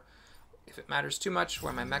sure if it matters too much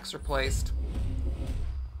where my mechs are placed.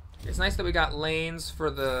 It's nice that we got lanes for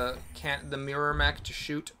the mirror mech to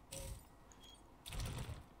shoot.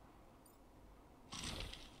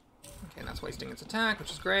 Okay, and that's wasting its attack, which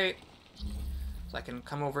is great. So I can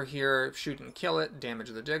come over here, shoot and kill it, damage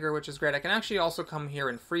the digger, which is great. I can actually also come here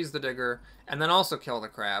and freeze the digger, and then also kill the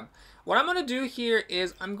crab. What I'm going to do here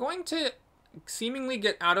is I'm going to seemingly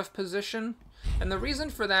get out of position. And the reason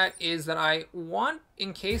for that is that I want,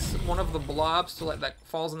 in case one of the blobs that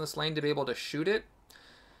falls in this lane, to be able to shoot it.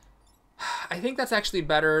 I think that's actually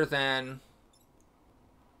better than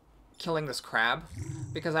killing this crab,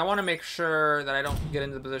 because I want to make sure that I don't get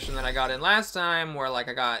into the position that I got in last time, where like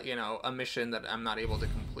I got, you know, a mission that I'm not able to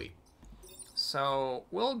complete. So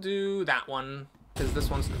we'll do that one, because this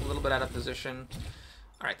one's a little bit out of position.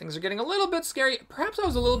 Alright, things are getting a little bit scary. Perhaps I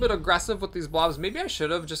was a little bit aggressive with these blobs. Maybe I should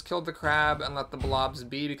have just killed the crab and let the blobs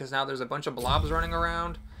be, because now there's a bunch of blobs running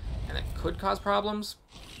around, and it could cause problems.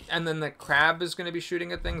 And then the crab is going to be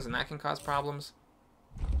shooting at things, and that can cause problems.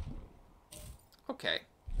 Okay.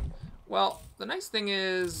 Well, the nice thing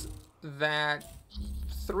is that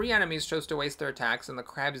 3 enemies chose to waste their attacks, and the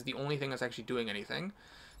crab is the only thing that's actually doing anything.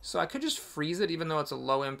 So I could just freeze it, even though it's a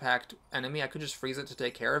low-impact enemy. I could just freeze it to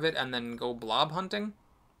take care of it, and then go blob hunting.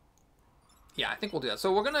 Yeah, I think we'll do that.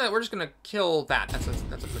 So we're just gonna kill that. That's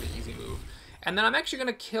a pretty easy move. And then I'm actually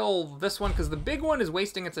gonna kill this one, because the big one is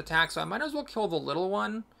wasting its attack, so I might as well kill the little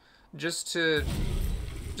one, just for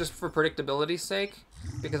predictability's sake,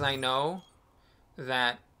 because I know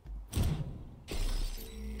that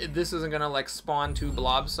this isn't gonna like spawn 2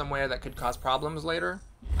 blobs somewhere that could cause problems later.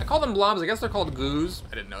 I call them blobs. I guess they're called goos.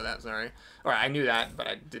 I didn't know that. Sorry. Or I knew that, but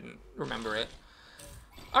I didn't remember it.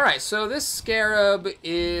 All right. So this scarab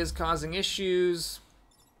is causing issues.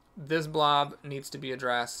 This blob needs to be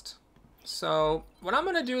addressed. So what I'm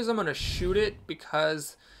gonna do is I'm gonna shoot it,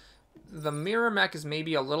 because the mirror mech is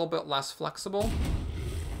maybe a little bit less flexible.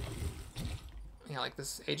 Yeah, like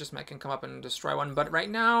this Aegis mech can come up and destroy one, but right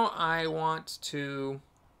now I want to...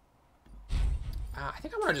 I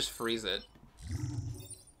think I want to just freeze it.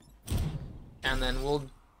 And then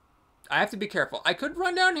I have to be careful. I could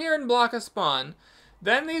run down here and block a spawn.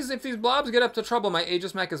 Then if these blobs get up to trouble, my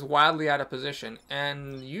Aegis mech is wildly out of position.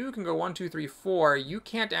 And you can go 1, 2, 3, 4. You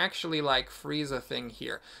can't actually, like, freeze a thing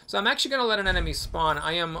here. So I'm actually going to let an enemy spawn.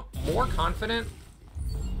 I am more confident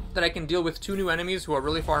that I can deal with 2 new enemies who are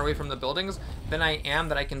really far away from the buildings than I am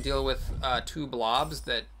that I can deal with 2 blobs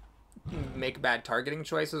that make bad targeting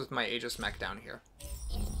choices with my Aegis mech down here.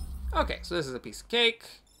 Okay, so this is a piece of cake.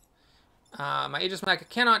 My Aegis mech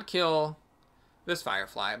cannot kill this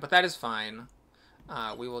Firefly, but that is fine.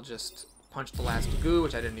 We will just punch the last goo,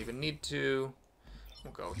 which I didn't even need to.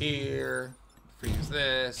 We'll go here, freeze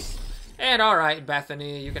this. And alright,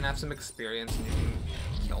 Bethany, you can have some experience and you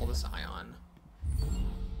can kill this Ion.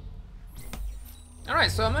 Alright,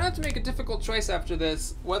 so I'm going to have to make a difficult choice after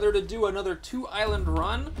this, whether to do another 2-island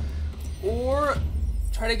run, or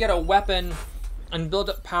try to get a weapon and build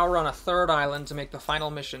up power on a 3rd island to make the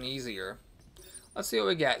final mission easier. Let's see what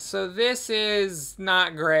we get. So this is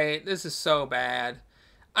not great. This is so bad.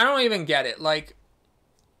 I don't even get it. Like,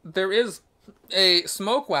 there is a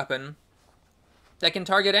smoke weapon that can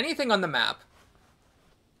target anything on the map.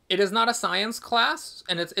 It is not a science class,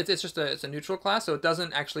 and it's just a neutral class, so it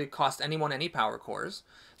doesn't actually cost anyone any power cores.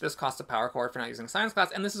 This costs a power core for not using science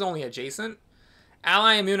class, and this is only adjacent.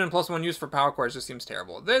 Ally immune and +1 use for power cores just seems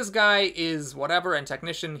terrible. This guy is whatever, and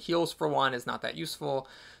technician heals for 1 is not that useful.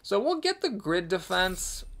 So we'll get the grid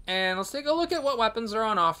defense, and let's take a look at what weapons are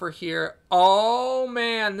on offer here. Oh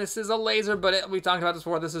man, this is a laser, but we talked about this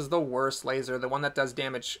before. This is the worst laser. The one that does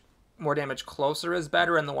damage, more damage closer is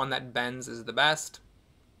better, and the one that bends is the best.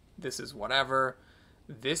 This is whatever.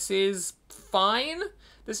 This is fine.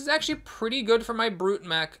 This is actually pretty good for my brute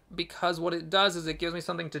mech, because what it does is it gives me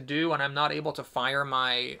something to do when I'm not able to fire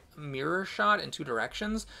my mirror shot in 2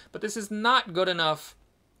 directions. But this is not good enough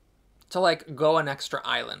to like go an extra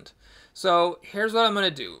island. So here's what I'm going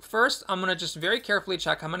to do. First, I'm going to just very carefully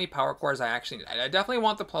check how many power cores I actually need. I definitely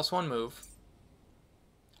want the +1 move.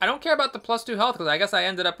 I don't care about the +2 health because I guess I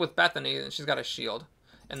ended up with Bethany and she's got a shield.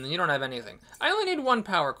 And then you don't have anything. I only need 1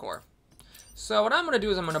 power core. So what I'm going to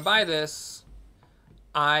do is I'm going to buy this.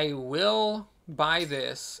 I will buy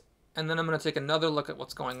this. And then I'm going to take another look at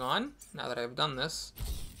what's going on now that I've done this.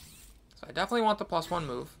 So I definitely want the +1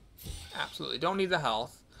 move. Absolutely. Don't need the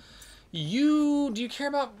health. Do you care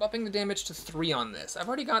about upping the damage to 3 on this? I've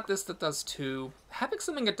already got this that does 2. Having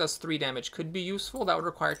something that does 3 damage could be useful. That would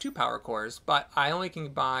require 2 power cores, but I only can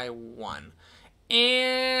buy 1.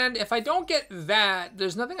 And if I don't get that,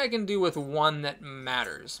 there's nothing I can do with 1 that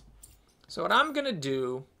matters. So what I'm going to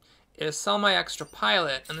do is sell my extra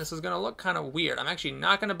pilot, and this is going to look kind of weird. I'm actually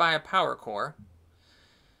not going to buy a power core.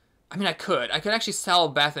 I mean, I could. I could actually sell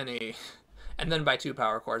Bethany and then buy 2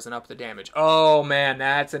 power cores and up the damage. Oh, man,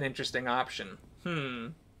 that's an interesting option.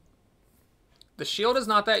 The shield is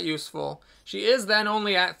not that useful. She is then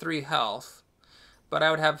only at 3 health, but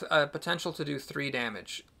I would have potential to do 3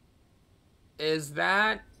 damage. Is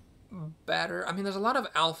that better? I mean, there's a lot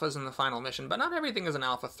of alphas in the final mission, but not everything is an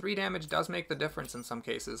alpha. 3 damage does make the difference in some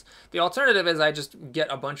cases. The alternative is I just get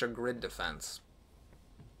a bunch of grid defense.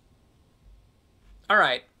 All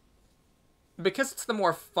right. Because it's the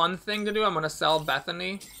more fun thing to do, I'm going to sell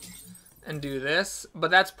Bethany and do this,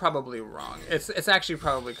 but that's probably wrong. It's actually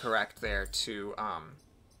probably correct there to,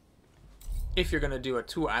 if you're going to do a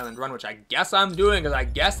 2-island run, which I guess I'm doing, because I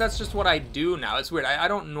guess that's just what I do now. It's weird. I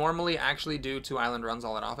don't normally actually do 2-island runs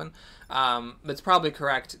all that often. It's probably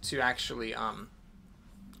correct to actually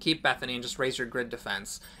keep Bethany and just raise your grid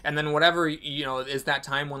defense. And then whatever, you know, is that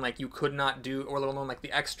time when, like, you could not do, or let alone, like,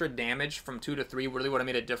 the extra damage from 2 to 3 really would have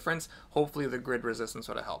made a difference. Hopefully the grid resistance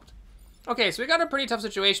would have helped. Okay, so we got a pretty tough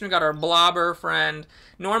situation. We got our blobber friend.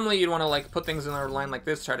 Normally you'd want to, like, put things in a line like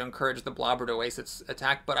this, try to encourage the blobber to waste its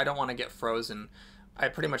attack, but I don't want to get frozen. I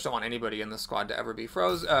pretty much don't want anybody in the squad to ever be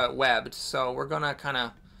webbed, so we're gonna kind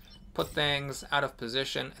of put things out of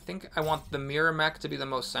position. I think I want the mirror mech to be the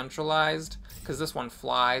most centralized, because this one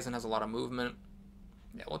flies and has a lot of movement.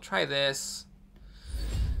 Yeah, we'll try this.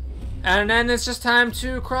 And then it's just time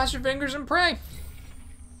to cross your fingers and pray.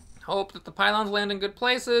 Hope that the pylons land in good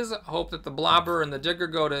places. Hope that the blobber and the digger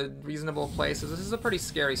go to reasonable places. This is a pretty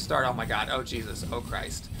scary start. Oh my god. Oh Jesus. Oh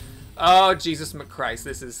Christ. Oh Jesus McChrist.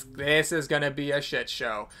 This is gonna be a shit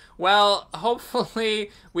show. Well,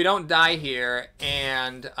 hopefully we don't die here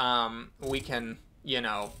and we can, you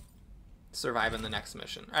know, survive in the next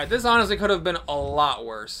mission. Alright, this honestly could have been a lot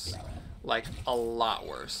worse. Like, a lot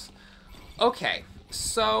worse. Okay,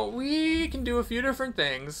 so we can do a few different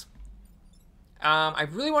things. I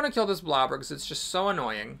really want to kill this blobber because it's just so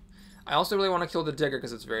annoying. I also really want to kill the digger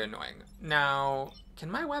because it's very annoying. Now, can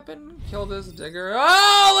my weapon kill this digger?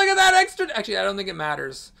 Oh, look at that extra... Actually, I don't think it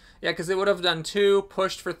matters. Yeah, because it would have done 2,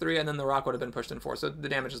 pushed for 3, and then the rock would have been pushed in 4, so the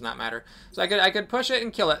damage does not matter. So I could push it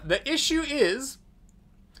and kill it. The issue is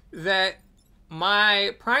that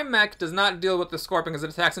my prime mech does not deal with the scorpion because it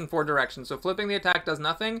attacks in 4 directions. So flipping the attack does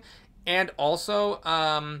nothing. And also,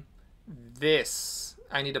 this,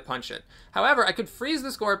 I need to punch it. However, I could freeze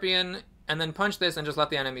the scorpion and then punch this and just let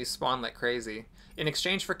the enemies spawn like crazy in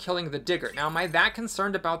exchange for killing the digger. Now, am I that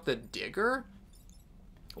concerned about the digger?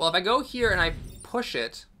 Well, if I go here and I push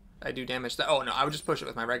it, I do damage that. Oh no, I would just push it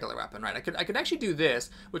with my regular weapon, right? I could actually do this,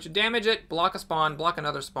 which would damage it, block a spawn, block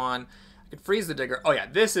another spawn. I could freeze the digger. Oh yeah,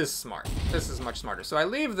 this is smart. This is much smarter. So I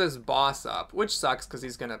leave this boss up, which sucks because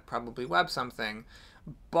he's gonna probably web something,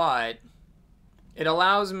 but it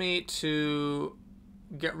allows me to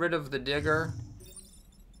get rid of the digger,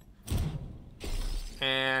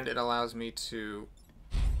 and it allows me to,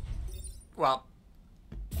 well,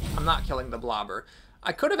 I'm not killing the blobber.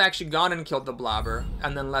 I could have actually gone and killed the blobber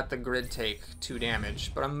and then let the grid take 2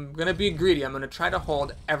 damage, but I'm going to be greedy. I'm going to try to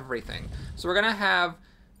hold everything. So we're going to have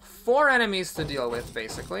 4 enemies to deal with,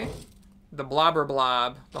 basically. The blobber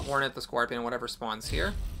blob, the hornet, the scorpion, whatever spawns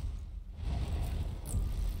here.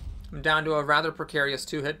 I'm down to a rather precarious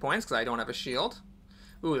 2 hit points because I don't have a shield.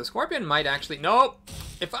 Ooh, the scorpion might actually... Nope!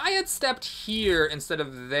 If I had stepped here instead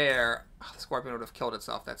of there, the scorpion would have killed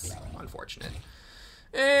itself. That's unfortunate.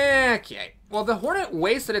 Okay. Well, the hornet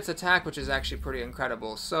wasted its attack, which is actually pretty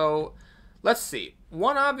incredible. So, let's see.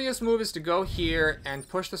 One obvious move is to go here and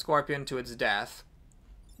push the scorpion to its death.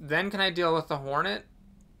 Then can I deal with the hornet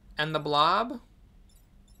and the blob?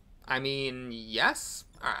 I mean, yes.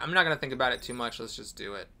 Alright, I'm not going to think about it too much. Let's just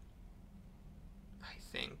do it. I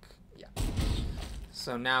think, yeah.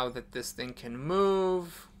 So now that this thing can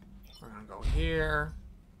move, we're going to go here.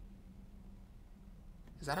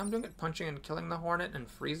 Is that how I'm doing it? Punching and killing the hornet and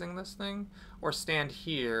freezing this thing? Or stand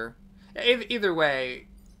here? Either way,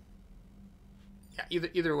 yeah,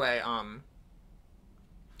 either way, oh,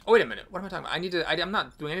 wait a minute. What am I talking about? I'm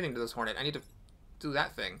not doing anything to this Hornet. I need to do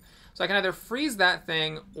that thing. So I can either freeze that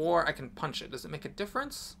thing or I can punch it. Does it make a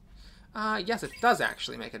difference? Yes, it does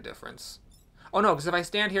actually make a difference. Oh no, because if I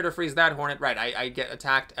stand here to freeze that Hornet, right, I get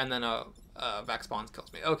attacked and then Vax Spawns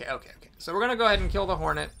kills me. Okay. So we're going to go ahead and kill the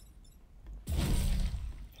Hornet.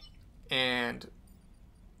 And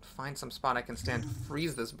find some spot I can stand to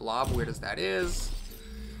freeze this blob, weird as that is.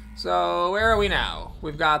 So where are we now?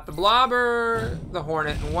 We've got the Blobber, the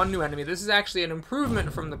Hornet, and one new enemy. This is actually an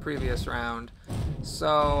improvement from the previous round.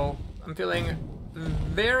 So I'm feeling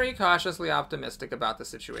very cautiously optimistic about the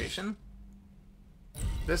situation.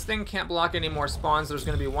 This thing can't block any more spawns. There's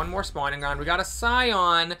going to be one more spawning ground. We got a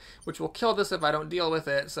Scion, which will kill this if I don't deal with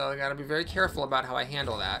it, so I got to be very careful about how I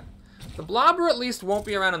handle that. The Blobber at least won't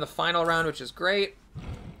be around in the final round, which is great,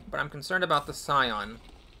 but I'm concerned about the Scion.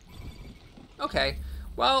 Okay,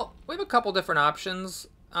 well, we have a couple different options.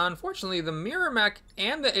 Unfortunately, the Mirror Mech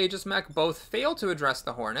and the Aegis Mech both fail to address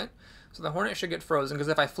the Hornet, so the Hornet should get frozen, because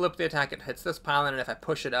if I flip the attack, it hits this pylon, and if I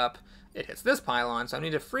push it up, it hits this pylon, so I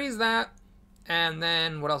need to freeze that. And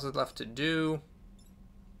then, what else is left to do?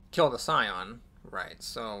 Kill the Scion. Right,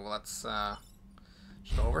 so let's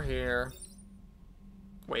just go over here.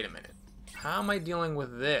 Wait a minute. How am I dealing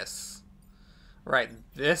with this? Right,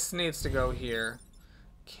 this needs to go here.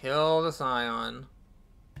 Kill the Scion.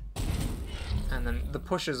 And then the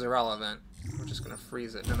push is irrelevant. We're just going to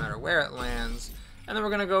freeze it no matter where it lands. And then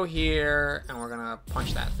we're going to go here, and we're going to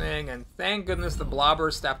punch that thing. And thank goodness the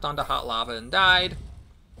Blobber stepped onto hot lava and died.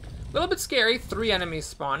 A little bit scary, 3 enemies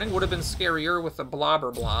spawning. Would have been scarier with the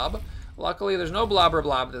Blobber Blob. Luckily, there's no Blobber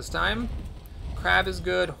Blob this time. Crab is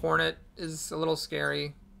good. Hornet is a little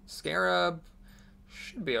scary. Scarab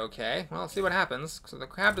should be okay. Well, let's see what happens. So the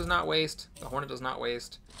Crab does not waste. The Hornet does not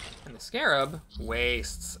waste. And the Scarab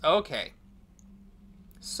wastes. Okay.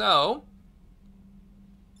 So,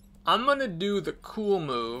 I'm going to do the cool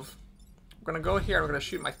move. We're going to go here and we're going to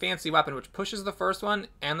shoot my fancy weapon, which pushes the first one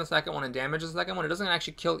and the second one and damages the second one. It doesn't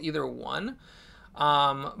actually kill either one,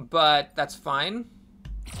 but that's fine.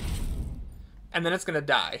 And then it's going to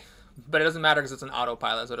die. But it doesn't matter because it's an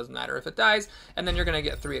autopilot, so it doesn't matter if it dies. And then you're going to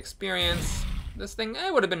get 3 experience. This thing,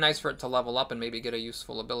 it would have been nice for it to level up and maybe get a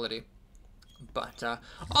useful ability. But,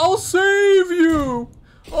 I'll save you!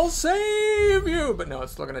 I'll save you! But no,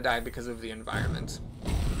 it's still going to die because of the environment.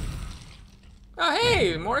 Oh,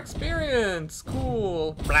 hey, more experience.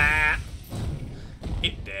 Cool. Blah.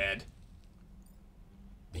 It dead.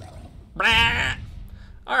 Blah.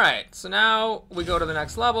 Alright, so now we go to the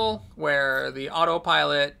next level where the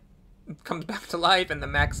autopilot comes back to life and the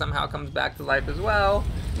mech somehow comes back to life as well.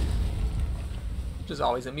 Which is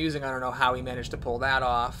always amusing. I don't know how he managed to pull that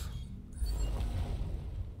off.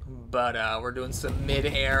 But we're doing some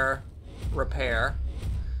mid-air repair.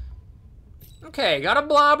 Okay, got a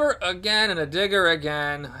Blobber again and a Digger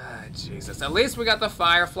again. Jesus, at least we got the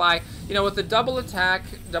Firefly. You know, with the double attack,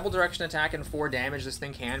 double direction attack and 4 damage, this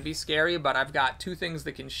thing can be scary, but I've got 2 things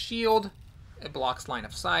that can shield. It blocks line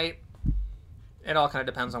of sight. It all kind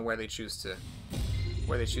of depends on where they choose to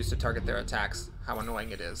target their attacks, how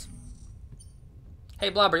annoying it is.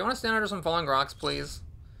 Hey, Blobber, you want to stand under some falling rocks, please?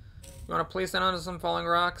 You want to please stand under some falling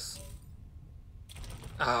rocks?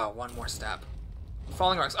 Oh, one more step.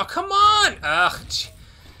 Falling rocks. Oh, come on! Ugh,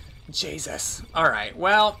 Jesus. Alright,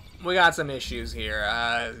 well, we got some issues here.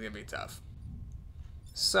 It's gonna be tough.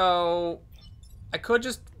 So, I could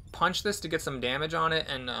just punch this to get some damage on it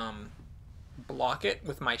and block it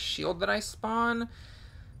with my shield that I spawn.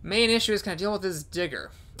 Main issue is, can I deal with this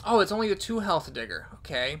Digger? Oh, it's only the 2 health Digger.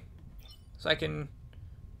 Okay. So I can...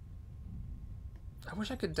 I wish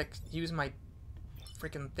I could like, use my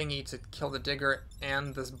freaking thingy to kill the Digger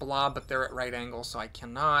and this blob, but they're at right angles, so I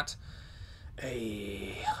cannot.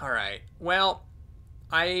 Alright. Well,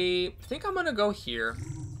 I think I'm gonna go here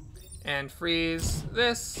and freeze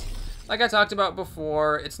this. Like I talked about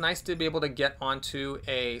before, it's nice to be able to get onto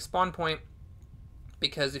a spawn point,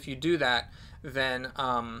 because if you do that, then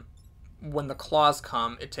when the claws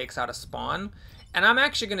come, it takes out a spawn. And I'm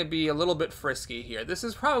actually going to be a little bit frisky here. This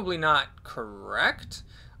is probably not correct,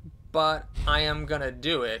 but I am going to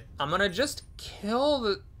do it. I'm going to just kill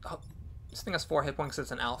the... Oh, this thing has 4 hit points.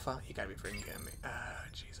 It's an alpha. You got to be freaking kidding me.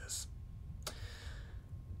 Jesus.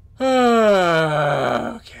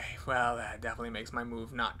 Okay, well, that definitely makes my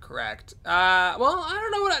move not correct. Well, I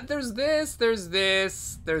don't know what... There's this, there's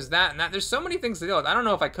that, and that. There's so many things to deal with. I don't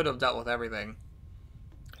know if I could have dealt with everything.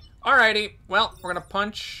 Alrighty. Well, we're going to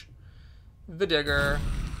punch the Digger,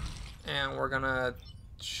 and we're going to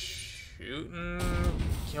shoot and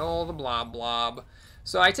kill the blob.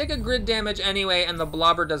 So I take a grid damage anyway, and the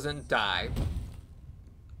blobber doesn't die.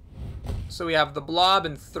 So we have the blob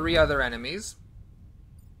and 3 other enemies.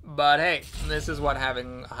 But hey, this is what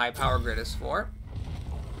having a high power grid is for.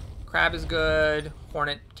 Crab is good.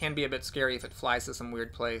 Hornet can be a bit scary if it flies to some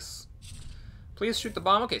weird place. Please shoot the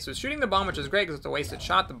bomb. Okay, so it's shooting the bomb, which is great because it's a wasted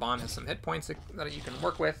shot. The bomb has some hit points that you can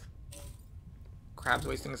work with. Crab's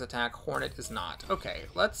wasting his attack. Hornet is not. Okay,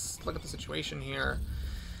 let's look at the situation here.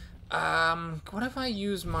 What if I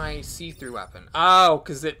use my see-through weapon? Oh,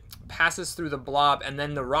 because it passes through the blob and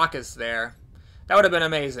then the rock is there. That would have been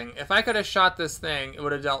amazing. If I could have shot this thing, it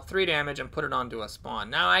would have dealt 3 damage and put it onto a spawn.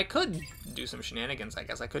 Now, I could do some shenanigans, I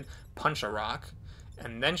guess. I could punch a rock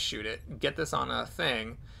and then shoot it, get this on a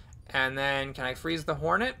thing, and then can I freeze the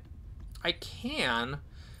Hornet? I can.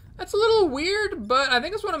 That's a little weird, but I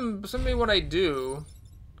think it's simply what I do.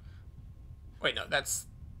 Wait, no, that's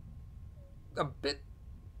a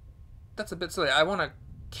bit silly. I want to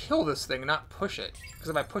kill this thing, not push it. Because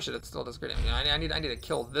if I push it, it still does great damage. I need to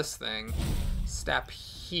kill this thing, step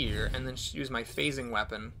here, and then use my phasing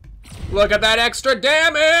weapon. Look at that extra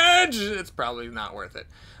damage! It's probably not worth it.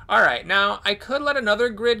 Alright, now, I could let another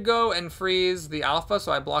grid go and freeze the alpha,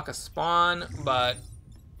 so I block a spawn, but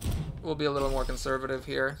we'll be a little more conservative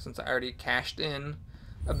here, since I already cashed in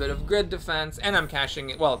a bit of grid defense, and I'm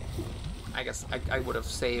cashing it. Well, I guess I would have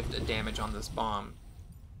saved a damage on this bomb.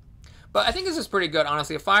 But I think this is pretty good,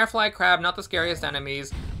 honestly. A Firefly, Crab, not the scariest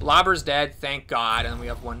enemies. Blobber's dead, thank God. And we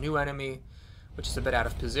have 1 new enemy, which is a bit out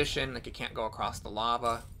of position. Like, it can't go across the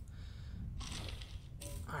lava.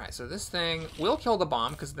 Alright, so this thing will kill the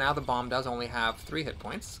bomb, because now the bomb does only have 3 hit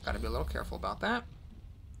points. Gotta be a little careful about that.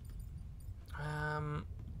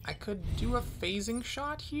 I could do a phasing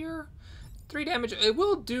shot here. 3 damage. It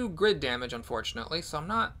will do grid damage, unfortunately, so I'm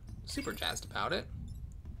not super jazzed about it.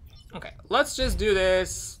 Okay, let's just do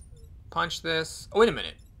this. Punch this. Oh, wait a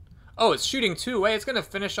minute. Oh, it's shooting 2 away. It's going to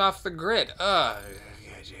finish off the grid.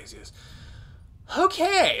 Jesus.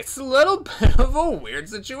 Okay, it's a little bit of a weird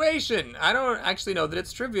situation. I don't actually know that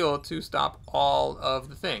it's trivial to stop all of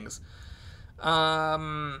the things.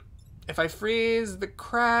 If I freeze the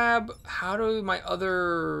crab, how do my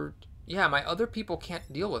other... Yeah, my other people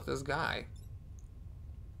can't deal with this guy.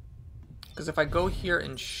 Because if I go here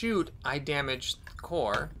and shoot, I damage the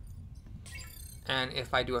core. And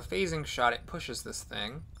if I do a phasing shot, it pushes this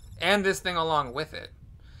thing. And this thing along with it.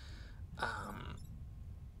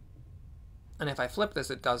 And if I flip this,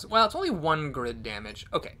 it does... Well, it's only 1 grid damage.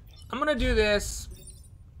 Okay, I'm going to do this.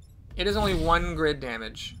 It is only 1 grid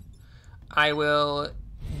damage. I will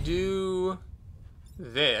do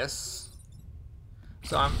this.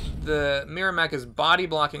 So the Mirror Mech is body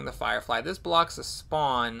blocking the Firefly. This blocks a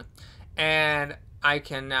spawn. And I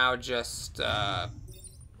can now just...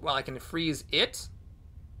 well, I can freeze it.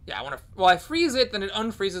 Yeah, I want to... Well, I freeze it, then it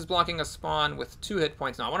unfreezes, blocking a spawn with 2 hit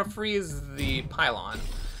points. Now, I want to freeze the pylon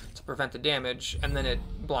to prevent the damage, and then it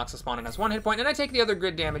blocks a spawn and has 1 hit point, and I take the other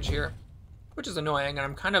grid damage here, which is annoying, and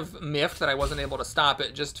I'm kind of miffed that I wasn't able to stop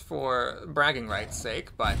it just for bragging rights' sake,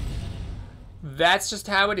 but that's just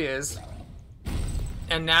how it is.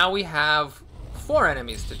 And now we have 4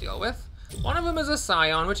 enemies to deal with. One of them is a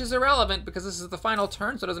Scion, which is irrelevant because this is the final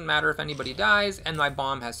turn, so it doesn't matter if anybody dies, and my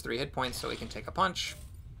bomb has 3 hit points, so he can take a punch.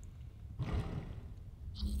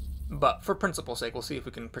 But for principle's sake, we'll see if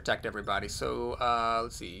we can protect everybody. So,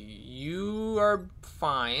 let's see. You are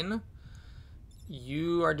fine.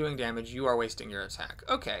 You are doing damage. You are wasting your attack.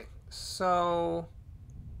 Okay, so...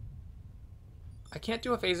 I can't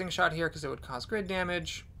do a phasing shot here because it would cause grid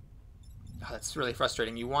damage. Oh, that's really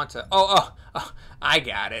frustrating. You want to... Oh, I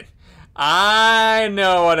got it. I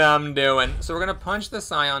know what I'm doing. So we're going to punch the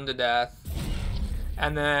Scion to death.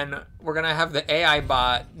 And then we're going to have the AI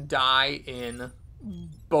bot die in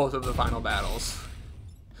both of the final battles.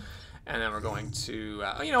 And then we're going to...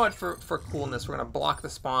 you know what? For coolness, we're going to block the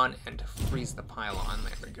spawn and freeze the pylon.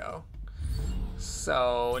 There we go.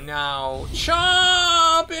 So now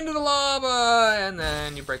chomp into the lava, and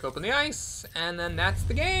then you break open the ice, and then that's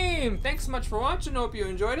the game. Thanks so much for watching. Hope you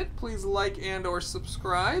enjoyed it. Please like and or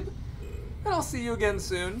subscribe, and I'll see you again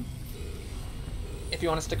soon. If you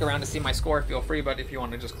want to stick around to see my score, feel free, but if you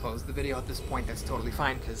want to just close the video at this point, that's totally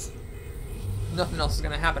fine, because nothing else is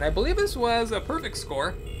going to happen. I believe this was a perfect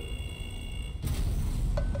score.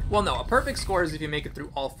 Well, no, a perfect score is if you make it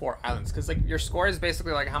through all 4 islands, because like your score is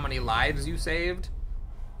basically like how many lives you saved,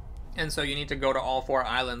 and so you need to go to all 4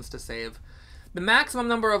 islands to save the maximum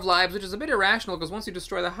number of lives, which is a bit irrational, because once you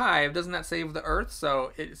destroy the hive, doesn't that save the Earth?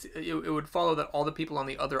 So it would follow that all the people on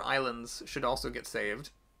the other islands should also get saved.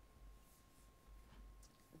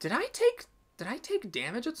 Did I take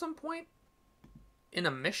damage at some point? in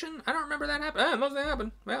a mission? I don't remember that happening. Mostly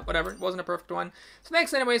happened. Well, whatever. It wasn't a perfect one. So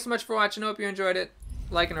thanks anyway so much for watching. Hope you enjoyed it.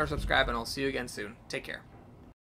 Like and or subscribe, and I'll see you again soon. Take care.